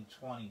 15,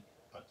 20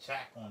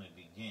 attack on the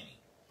beginning.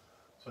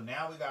 So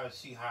now we got to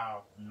see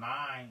how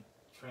 9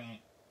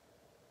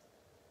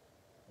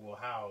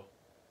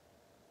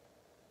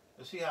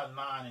 let's see how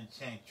 9 and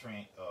 10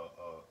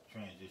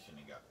 transition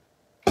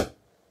together.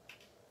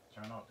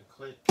 Turn off the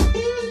click.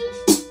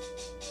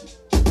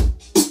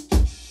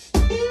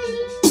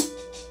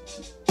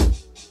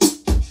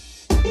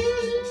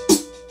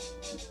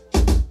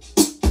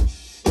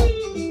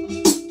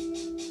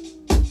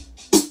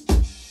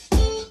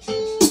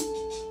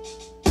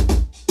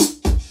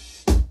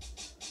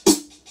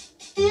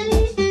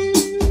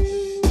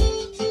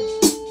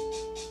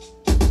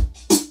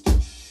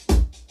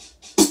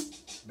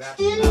 Back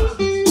to 9.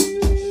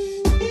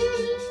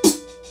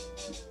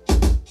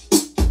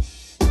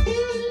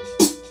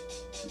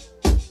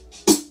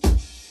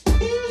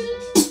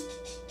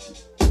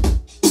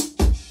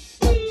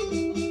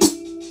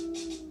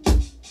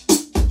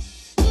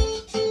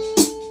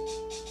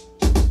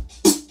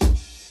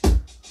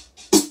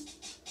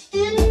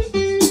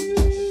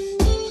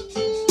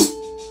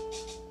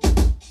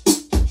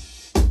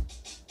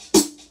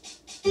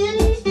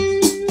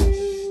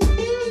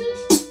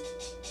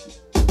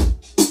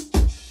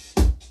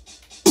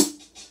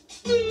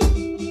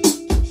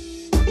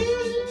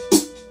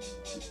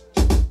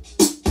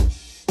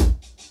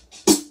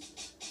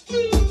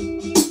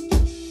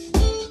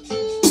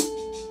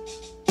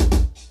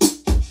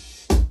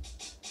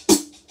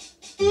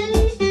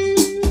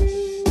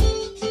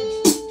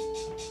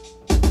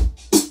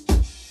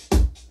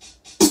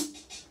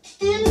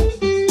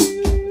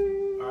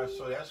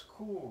 that's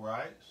cool,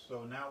 right?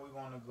 So now we're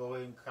going to go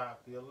ahead and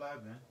copy 11. I'm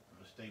going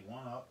to stay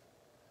one up.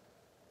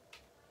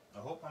 I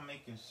hope I'm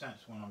making sense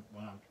when I'm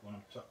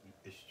talking.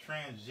 It's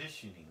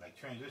transitioning, like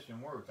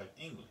transition words, like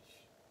English.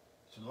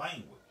 It's a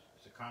language.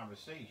 It's a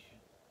conversation.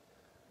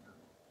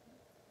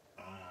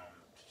 7.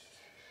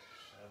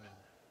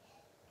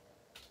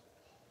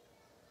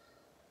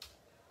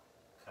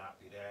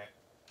 Copy that.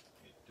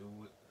 Hit do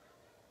it.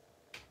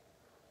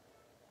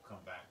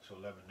 Come back to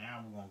 11.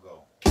 Now we're gonna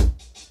go.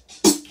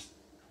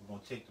 We're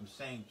gonna take them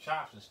same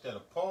chops instead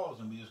of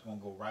pausing. We're just gonna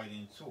go right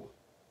into it.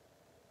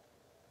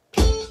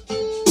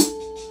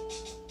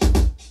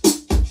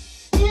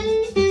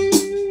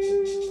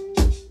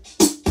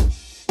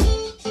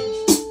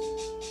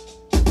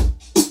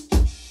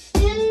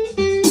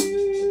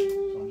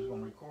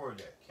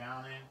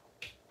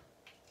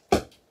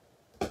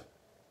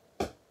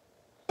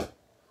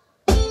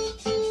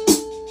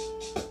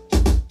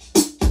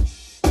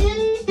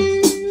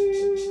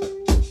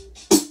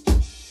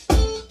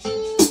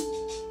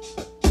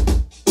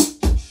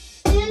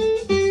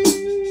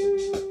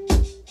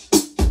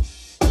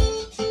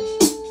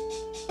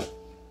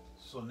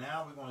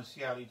 Now we're going to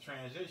see how they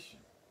transition.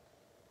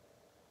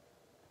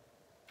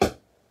 Turn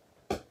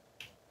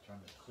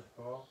the clip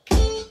off.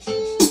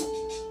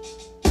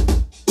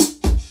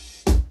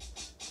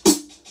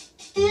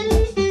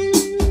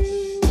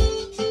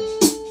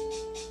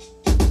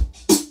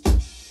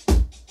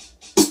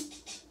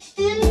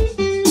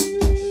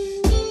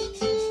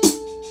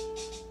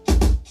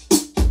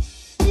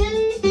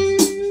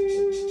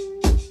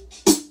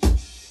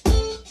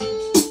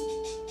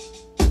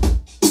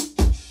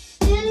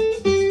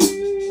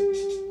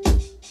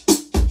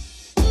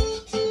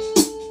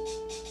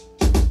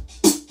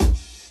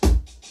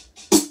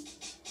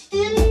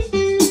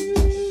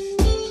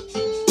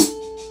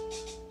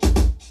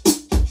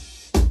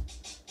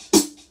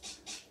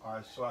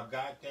 Alright, so I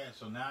got that,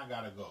 so now I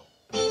gotta go.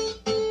 So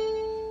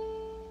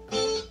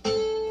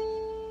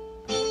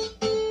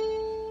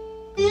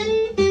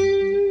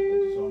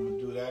I'm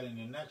gonna do that in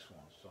the next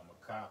one. So I'm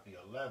gonna copy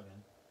 11.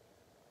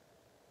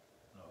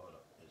 No, hold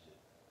up. Is it?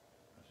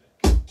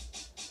 I'm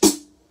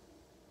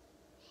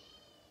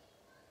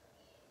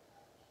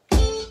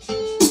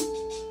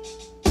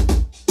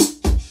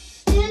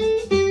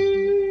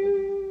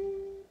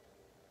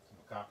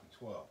gonna copy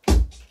 12. I'm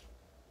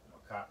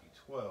gonna copy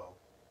 12.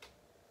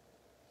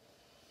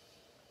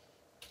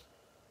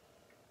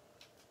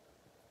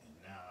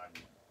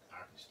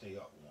 Stay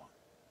up 1.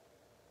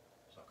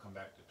 So I come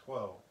back to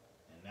 12,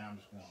 and now I'm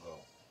just going to go.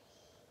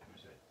 Let me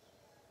see.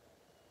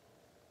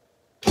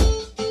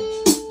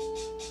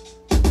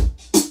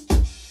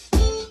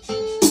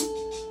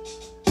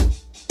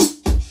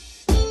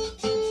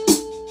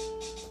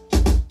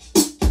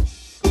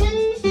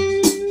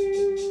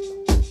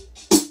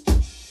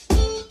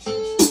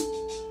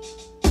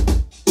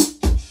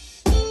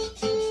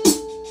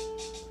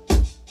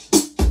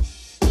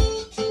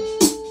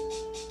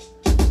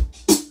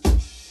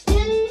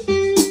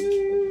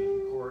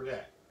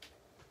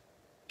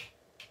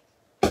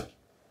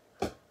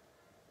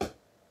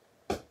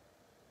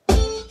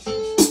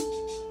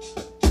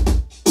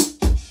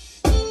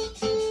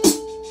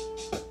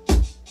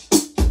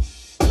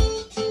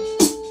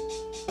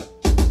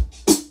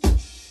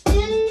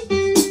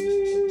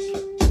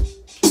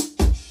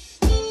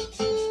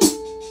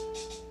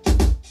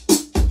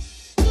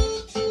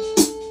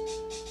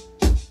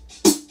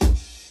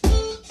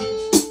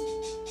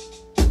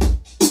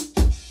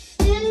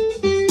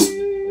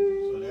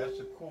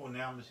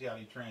 I'm gonna see how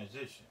they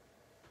transition.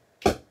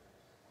 Turn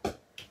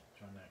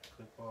that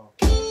clip off.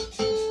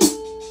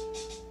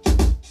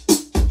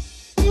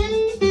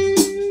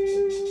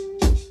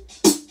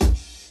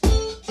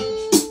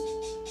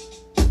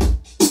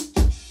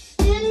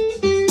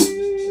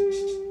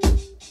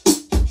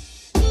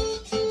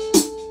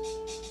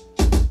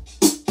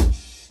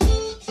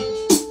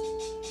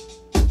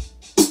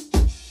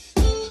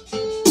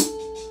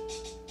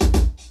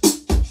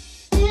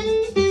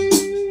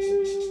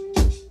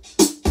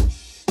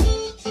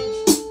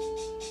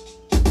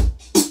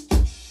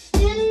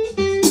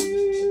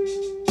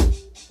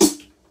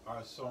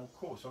 So I'm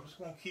cool. So I'm just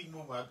gonna keep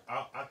moving.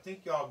 I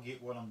think y'all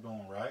get what I'm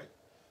doing, right?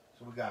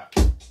 So we got.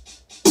 I'm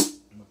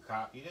gonna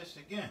copy this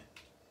again.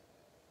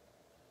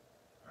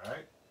 All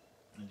right,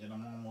 and then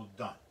I'm almost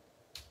done.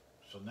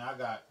 So now I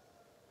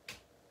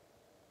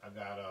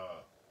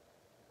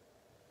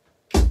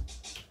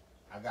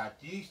got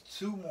these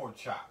 2 more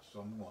chops.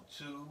 So I'm going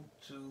 2,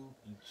 2,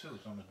 and 2.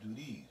 So I'm gonna do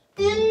these.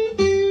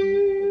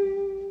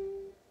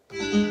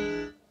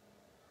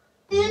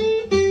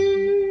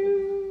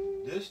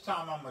 This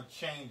time I'm gonna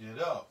change it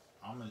up.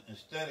 I'm gonna,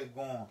 instead of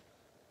going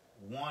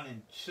 1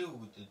 and 2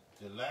 with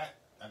the last,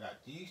 I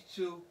got these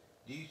two.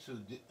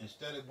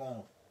 Instead of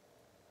going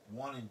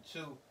 1 and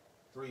 2,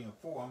 3 and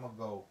 4, I'm gonna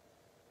go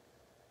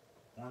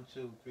 1,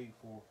 2, 3,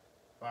 4,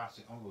 5,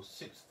 6. I'm gonna go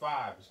 6,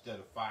 5 instead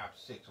of 5,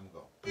 6. I'm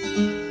gonna go.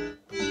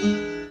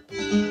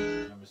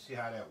 I'm gonna see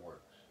how that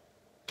works.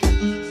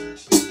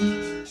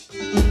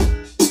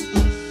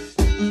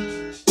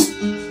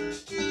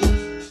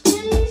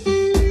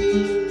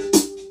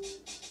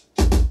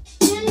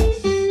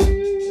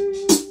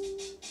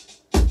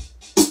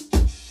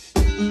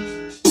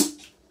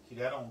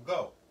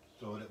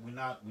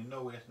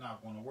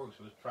 works,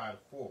 so let's try it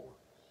forward.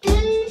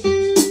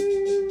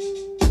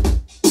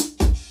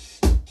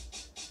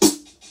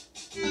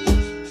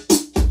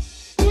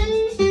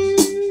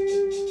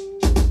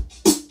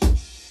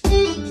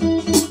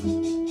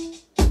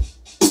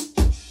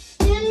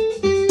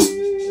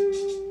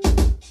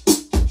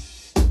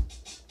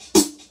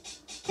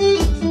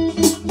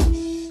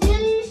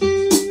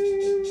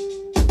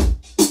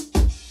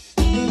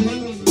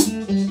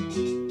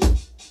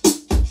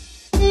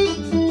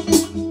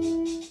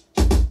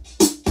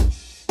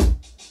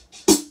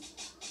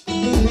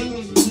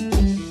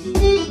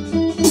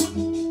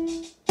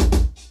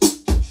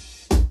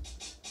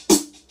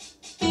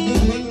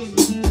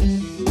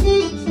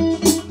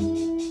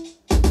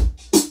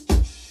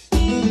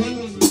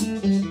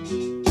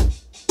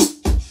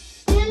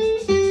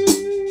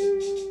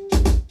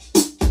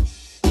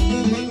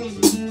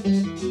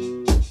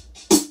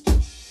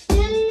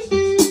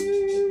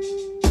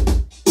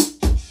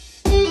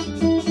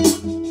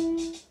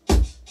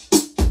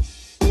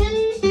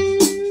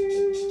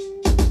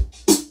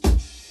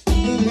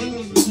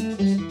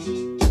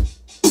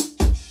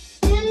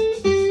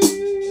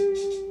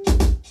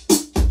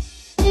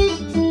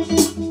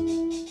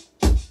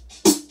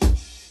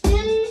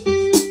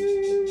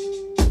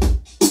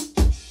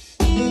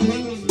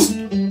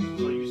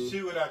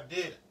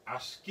 I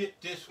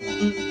skipped this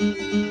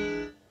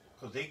one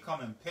because they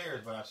come in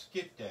pairs, but I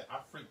skipped that. I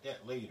freaked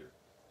that later.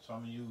 So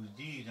I'm going to use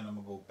these and I'm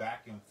going to go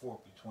back and forth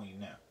between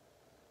them.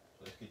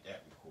 So let's get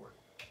that recorded.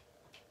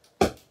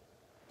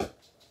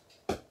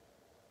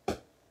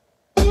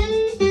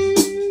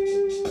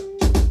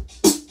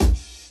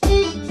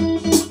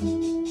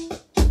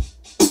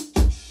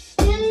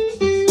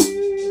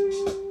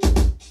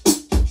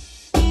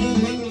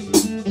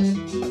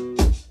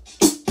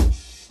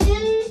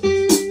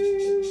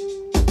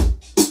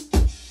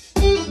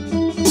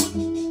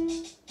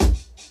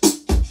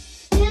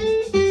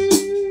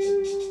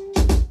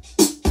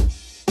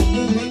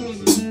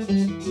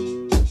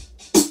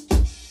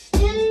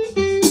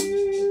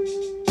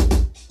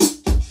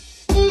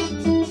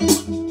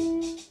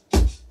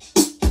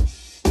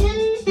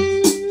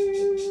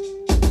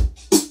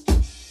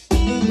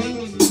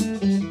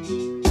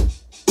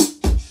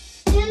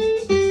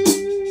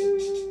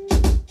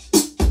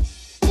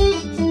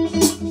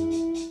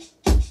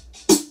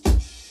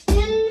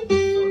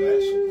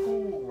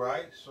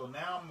 So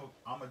now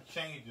I'm going to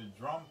change the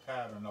drum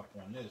pattern up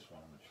on this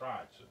one. I'm going to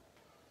try to. So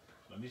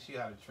let me see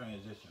how to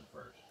transition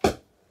first. Turn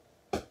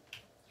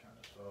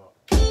this off.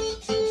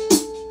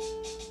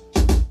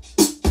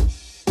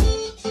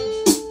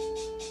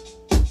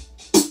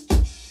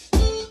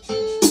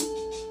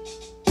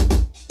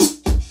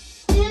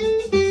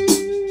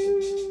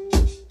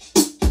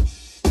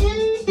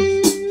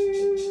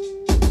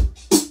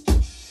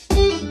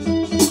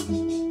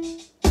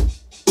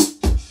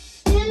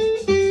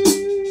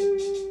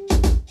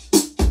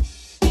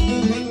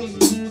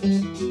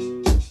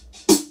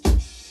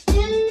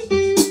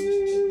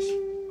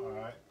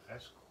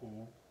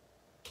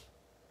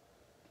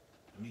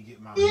 Let me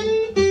get my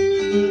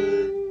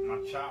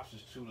chops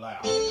is too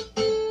loud. Let's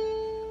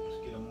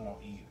get them all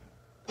even.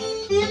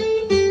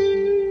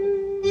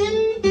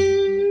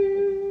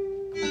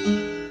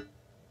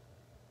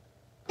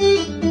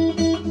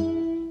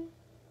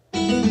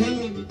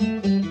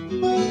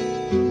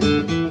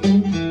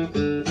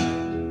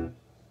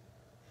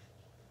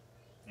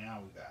 Now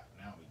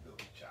we build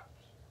the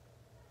chops.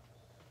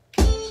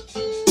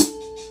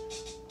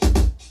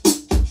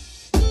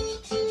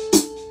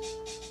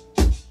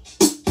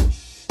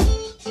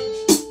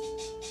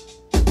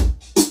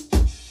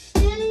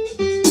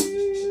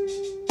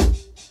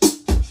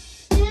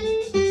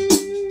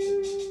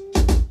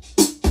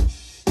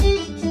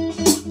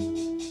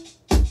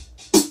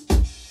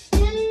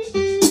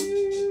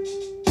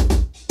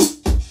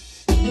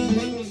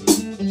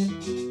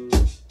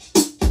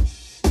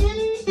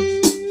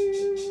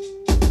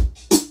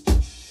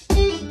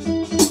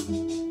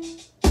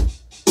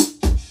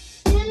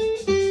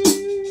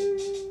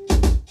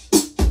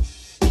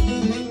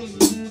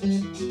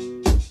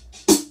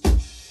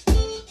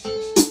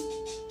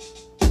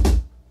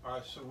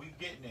 So we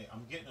getting it.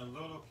 I'm getting a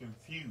little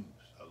confused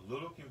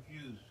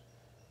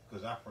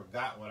because I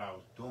forgot what I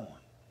was doing.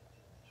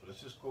 So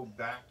let's just go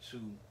back to,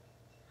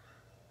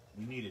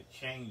 we need a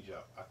change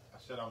up. I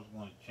said I was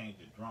going to change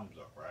the drums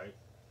up, right?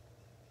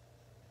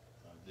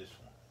 On this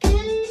one.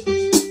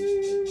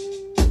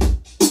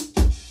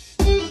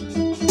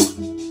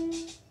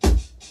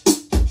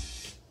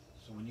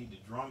 So we need the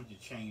drums to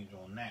change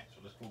on that.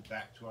 So let's go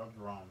back to our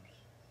drums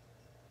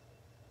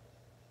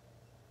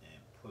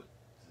and put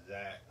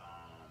that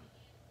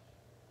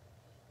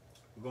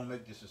we're going to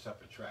make this a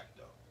separate track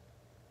though.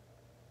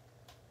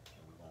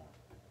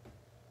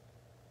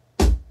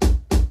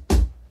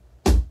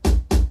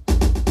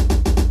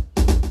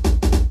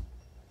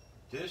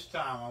 And this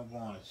time I'm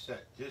going to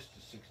set this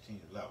to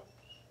 16 levels.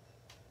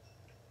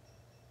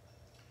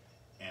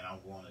 And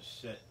I'm going to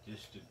set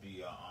this to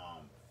be a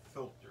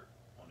filter.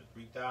 On the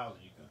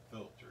 3000 you can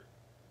filter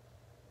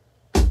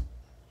it.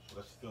 So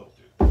let's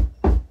filter it.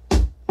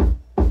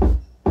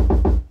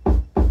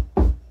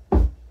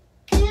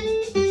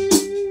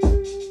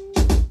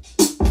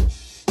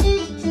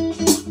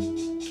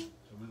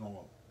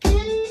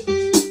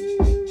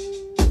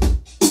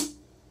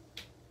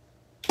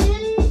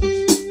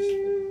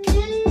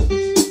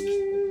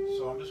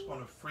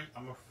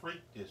 gonna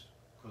freak this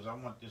because I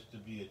want this to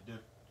be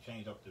a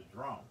change up the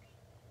drums.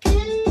 I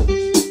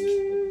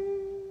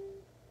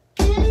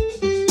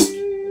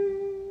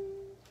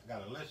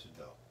gotta listen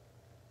though.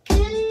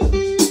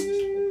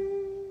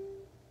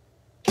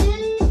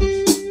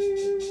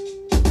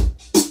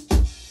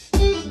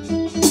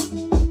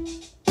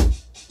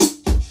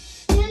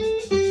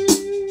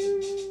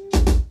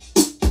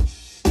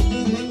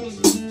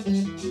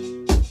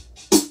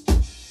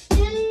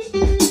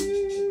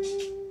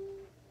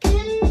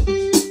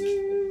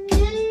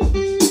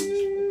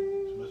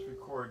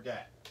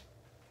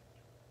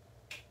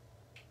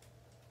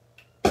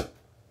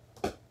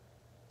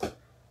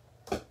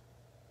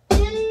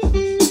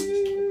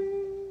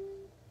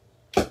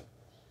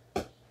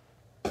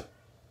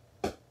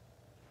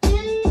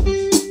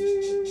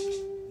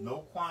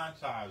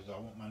 I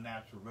want my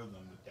natural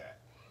rhythm with that.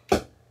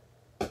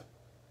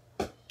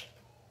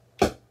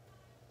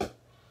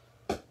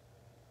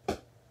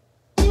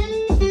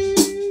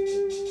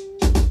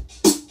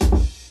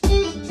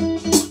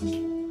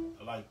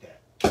 I like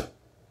that. Let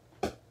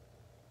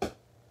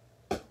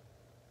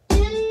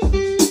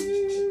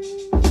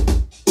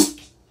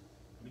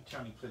me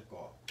turn the click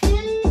off.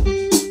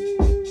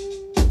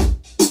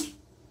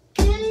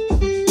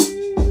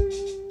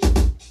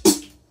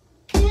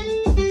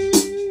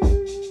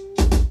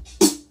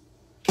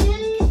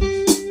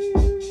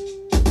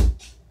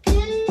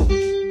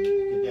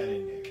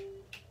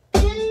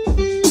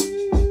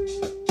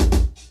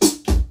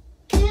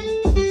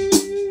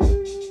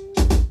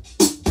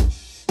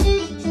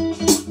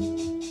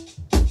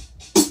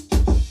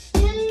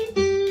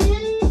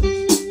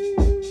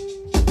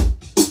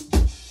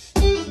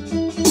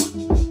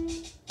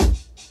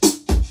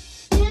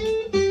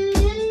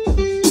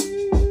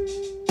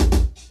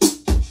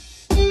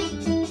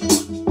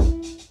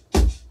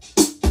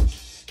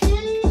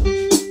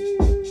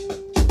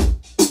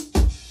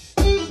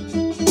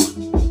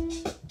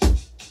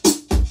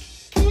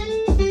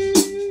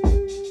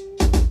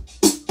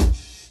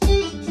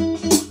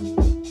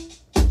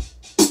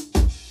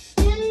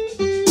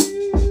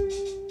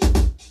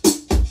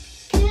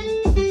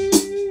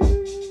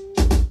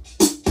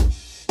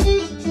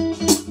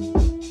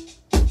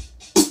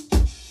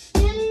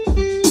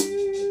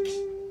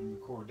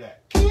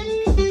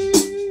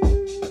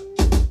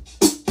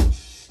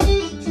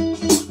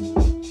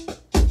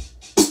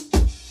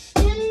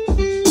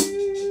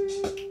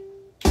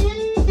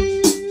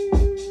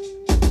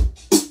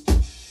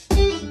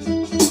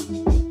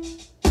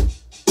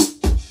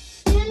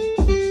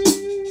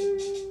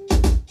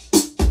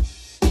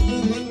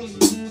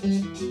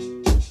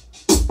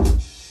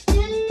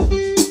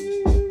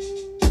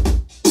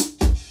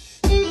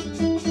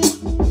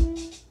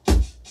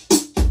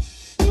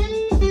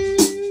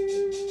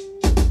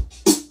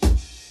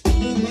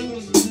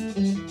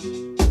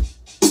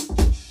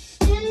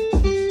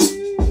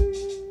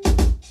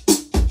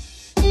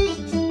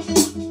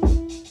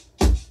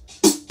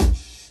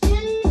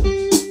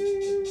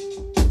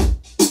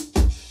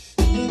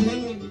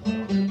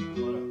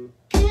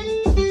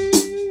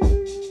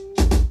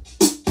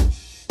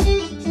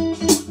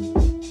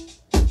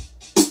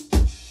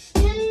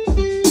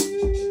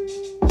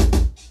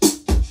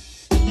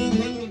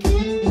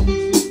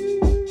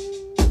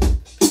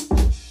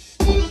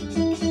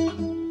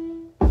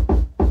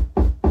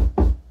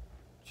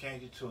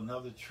 To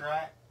another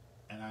track,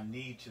 and I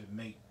need to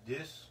make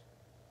this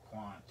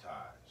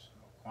quantize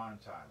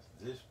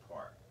this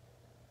part.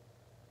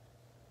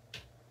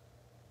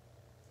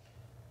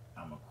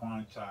 I'm gonna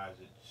quantize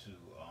it to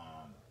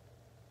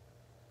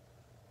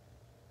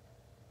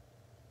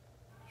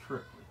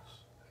triplets.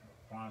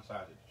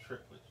 Quantize it to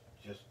triplets.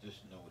 Just this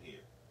note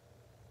here.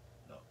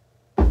 No,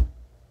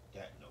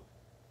 that note.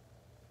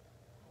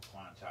 I'm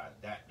gonna quantize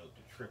that note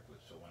to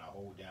triplets, so when I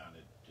hold down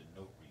the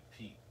note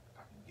repeat,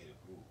 I can get a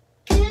groove.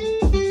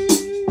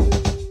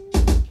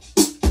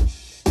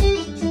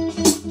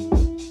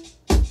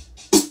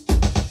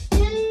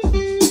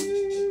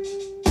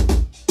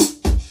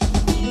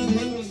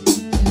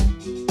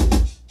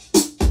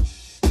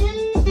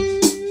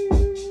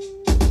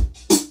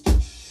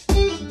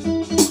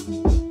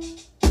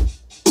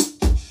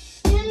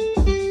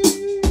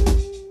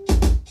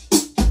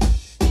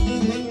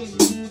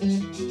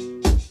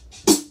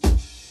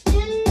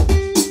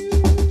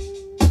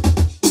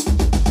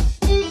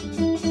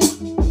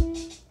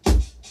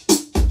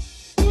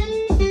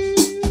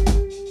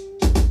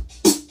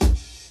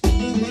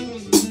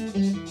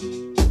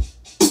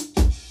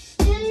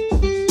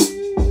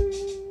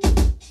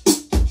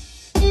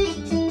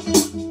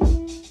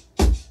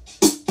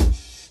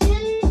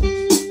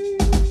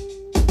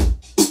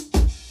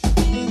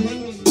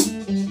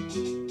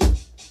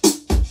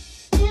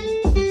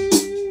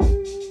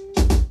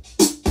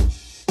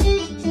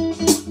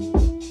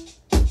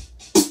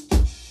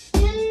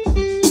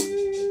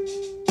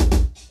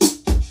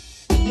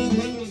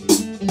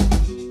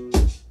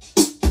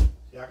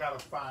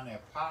 Find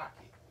that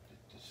pocket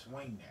to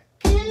swing that.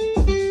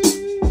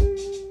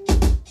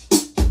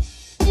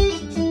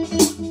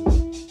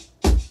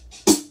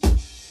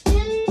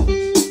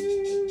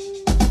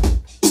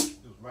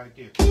 Do right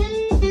there.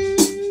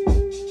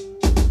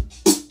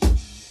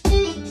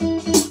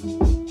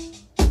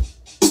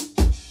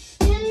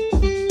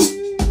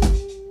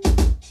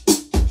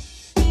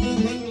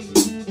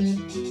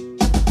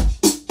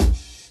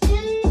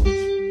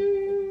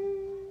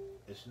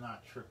 It's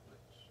not triplets.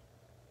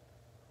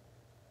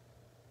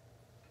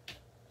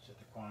 Set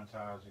the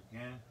quantize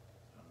again.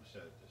 I'm going to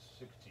set it to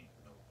 16th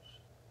notes.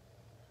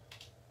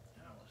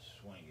 And I'm going to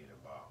swing it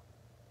about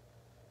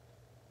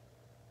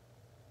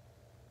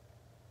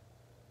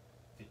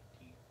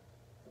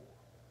 54.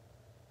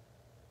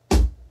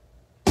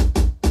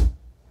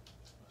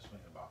 I'll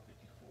swing about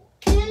 54.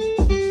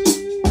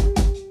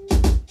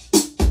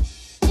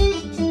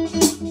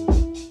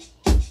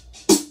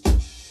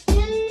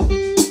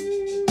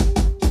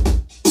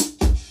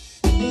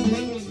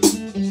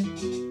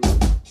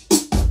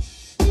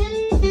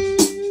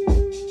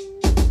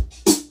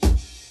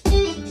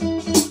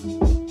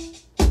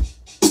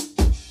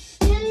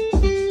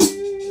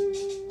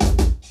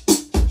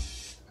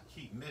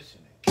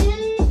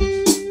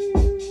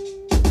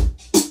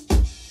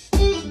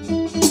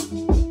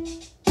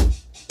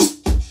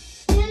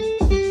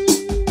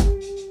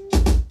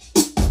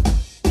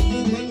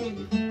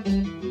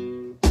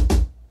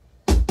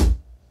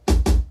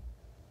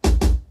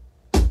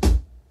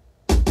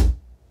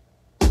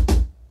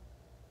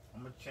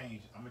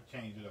 I'm gonna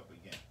change it up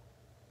again.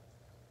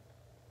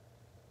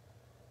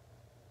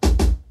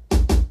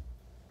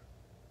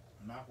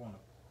 I'm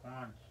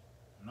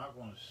not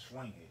gonna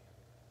swing it.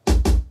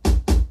 I'm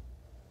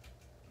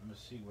gonna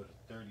see what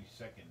a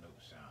 30-second note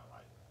sound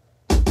like.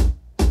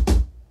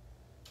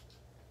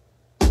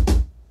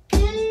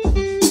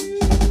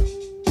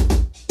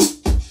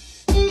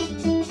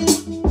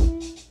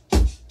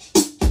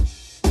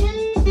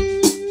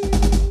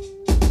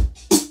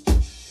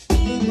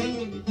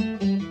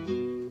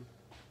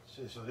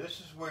 So this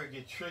is where it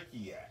gets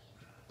tricky at.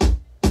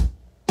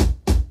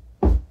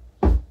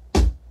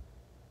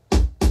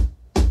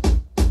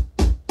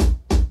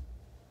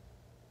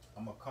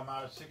 I'm going to come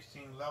out of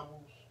 16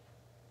 levels.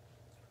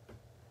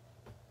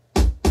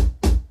 And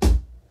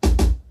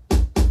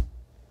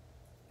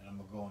I'm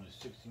going to go into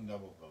 16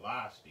 level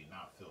velocity,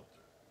 not filter.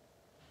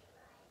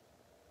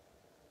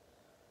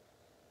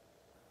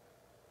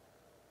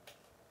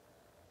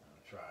 I'm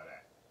going to try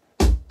that.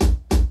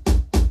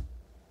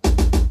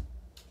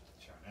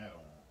 Turn that on.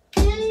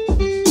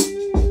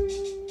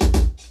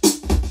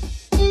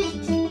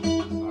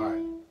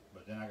 Alright,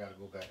 but then I got to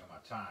go back on my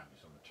timing.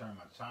 So I'm going to turn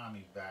my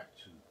timing back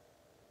to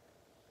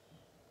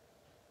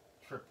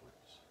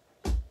triplets.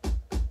 Do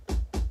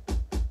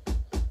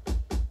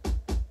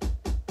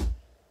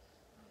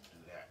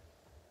that.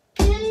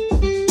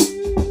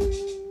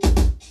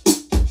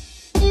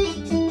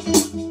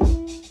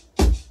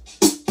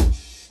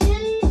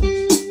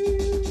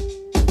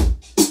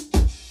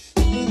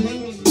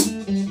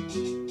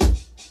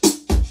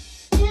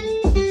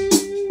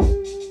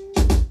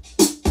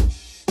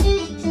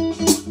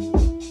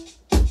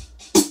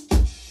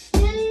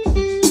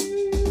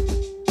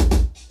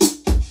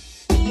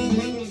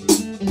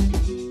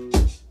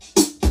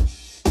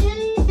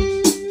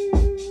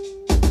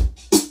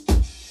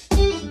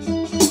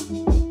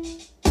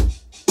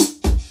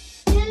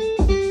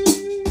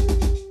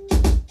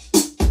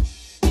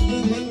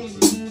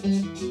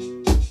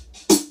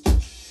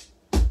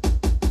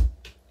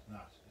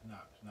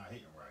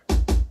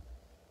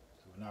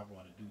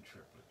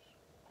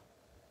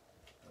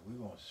 We're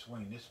going to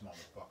swing this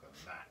motherfucker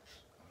max.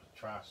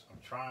 I'm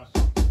trying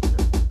something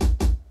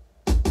different.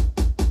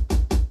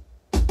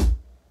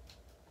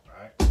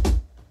 Alright?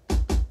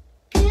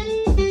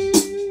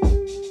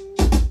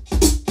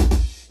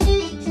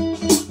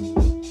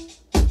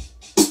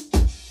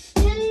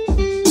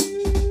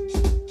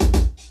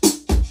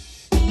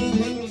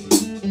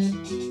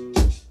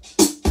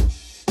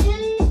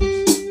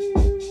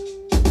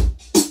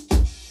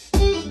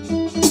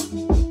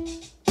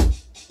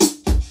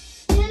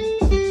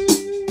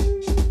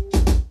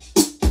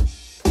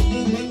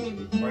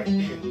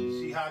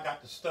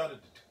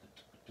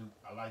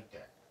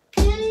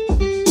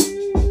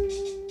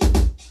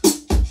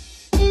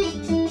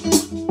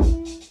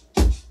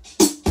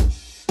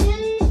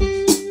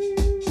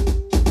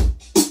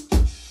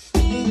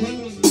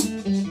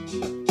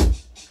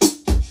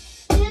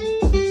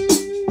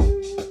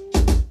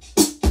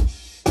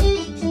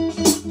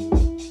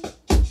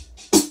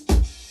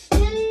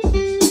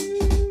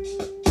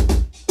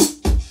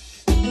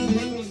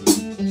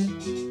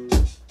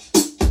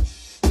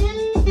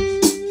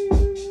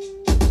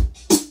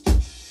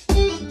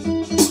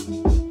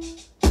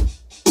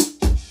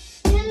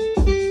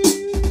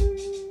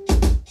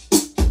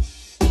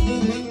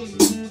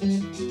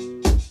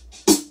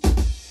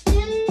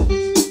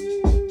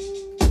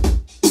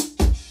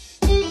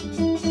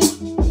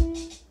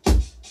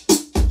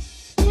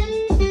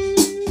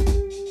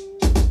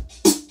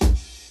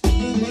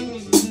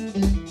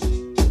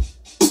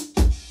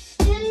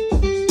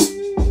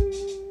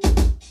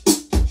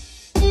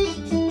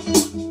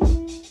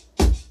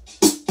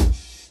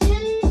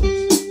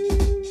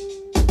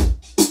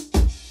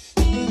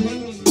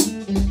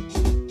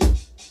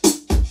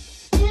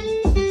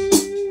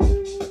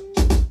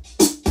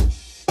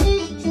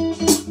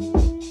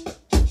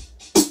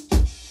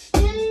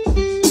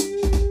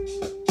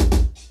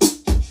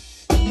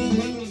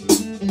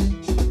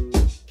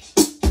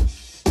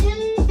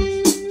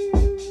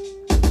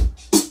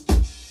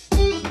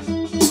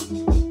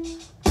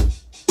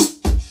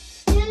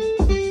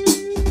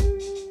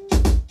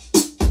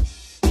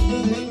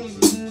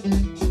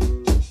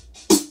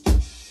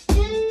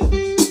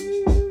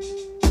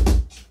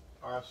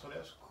 right, so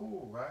that's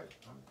cool, right?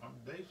 I'm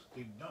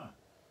basically done.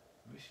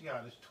 Let me see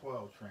how this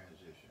 12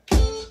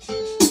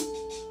 transition.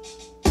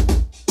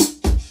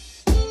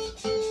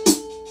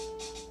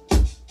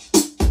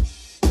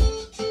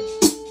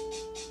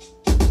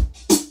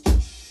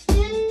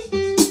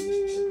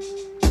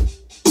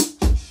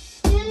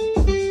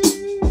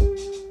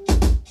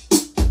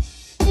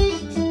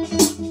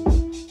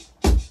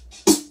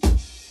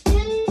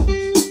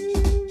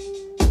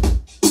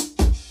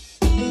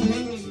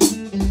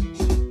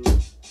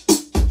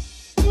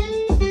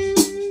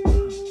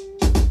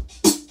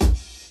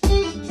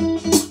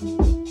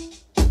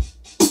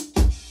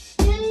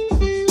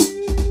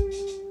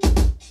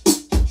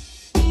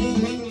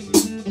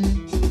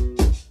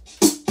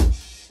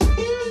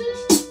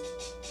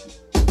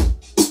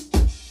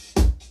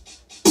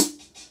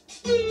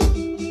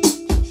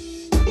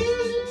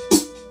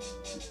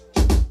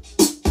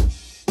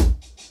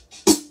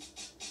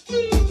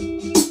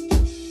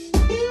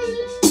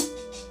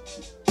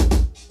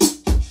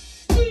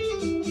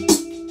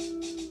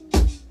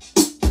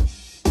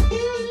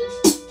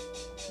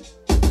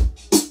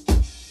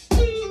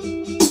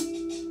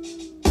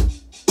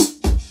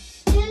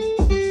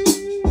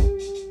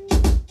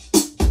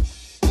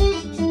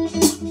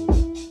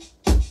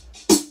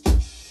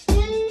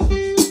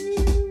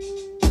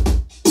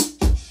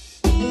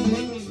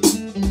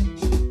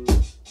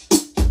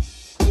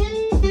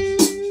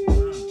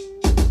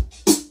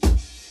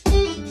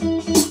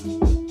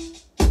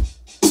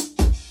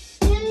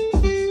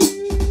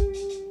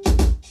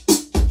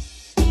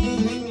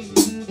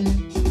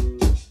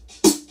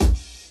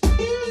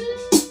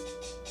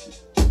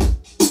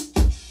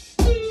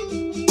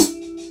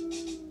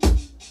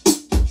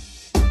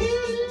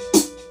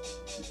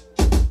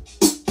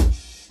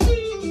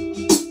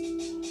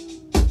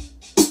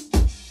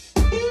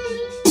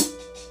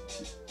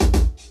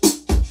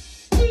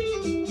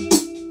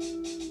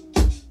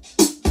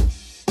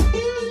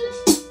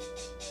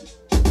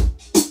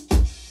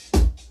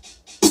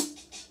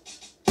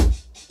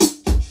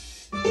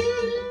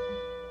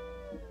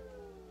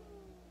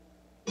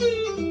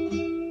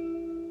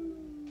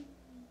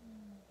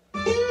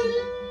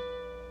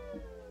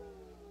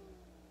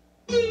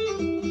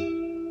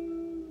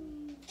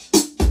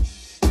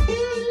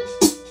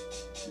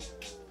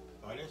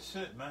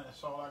 That's it, man.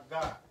 That's all I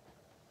got.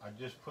 I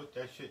just put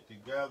that shit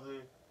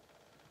together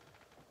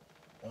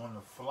on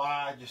the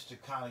fly just to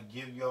kind of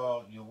give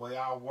y'all the way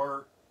I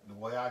work, the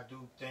way I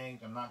do things.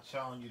 I'm not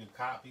telling you to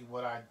copy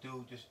what I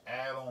do. Just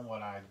add on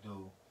what I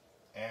do.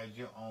 Add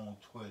your own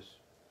twist.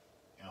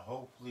 And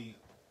hopefully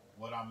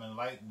what I'm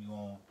enlightening you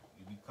on,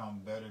 you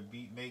become better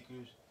beat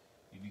makers.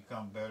 You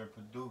become better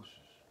producers.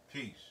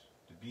 Peace.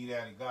 The Beat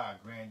Addict God,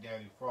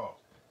 Granddaddy Frost.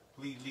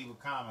 Please leave a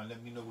comment.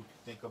 Let me know what you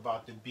think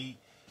about the beat.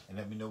 And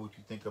let me know what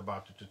you think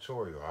about the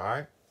tutorial,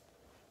 alright?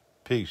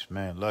 Peace,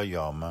 man. Love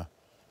y'all, man.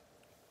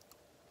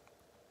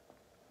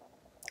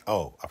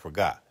 Oh, I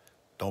forgot.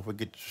 Don't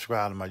forget to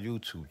subscribe to my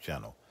YouTube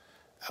channel.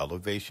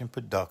 Elevation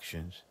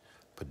Productions.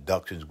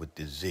 Productions with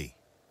the Z.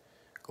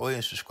 Go ahead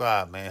and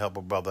subscribe, man. Help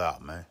a brother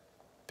out, man.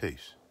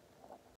 Peace.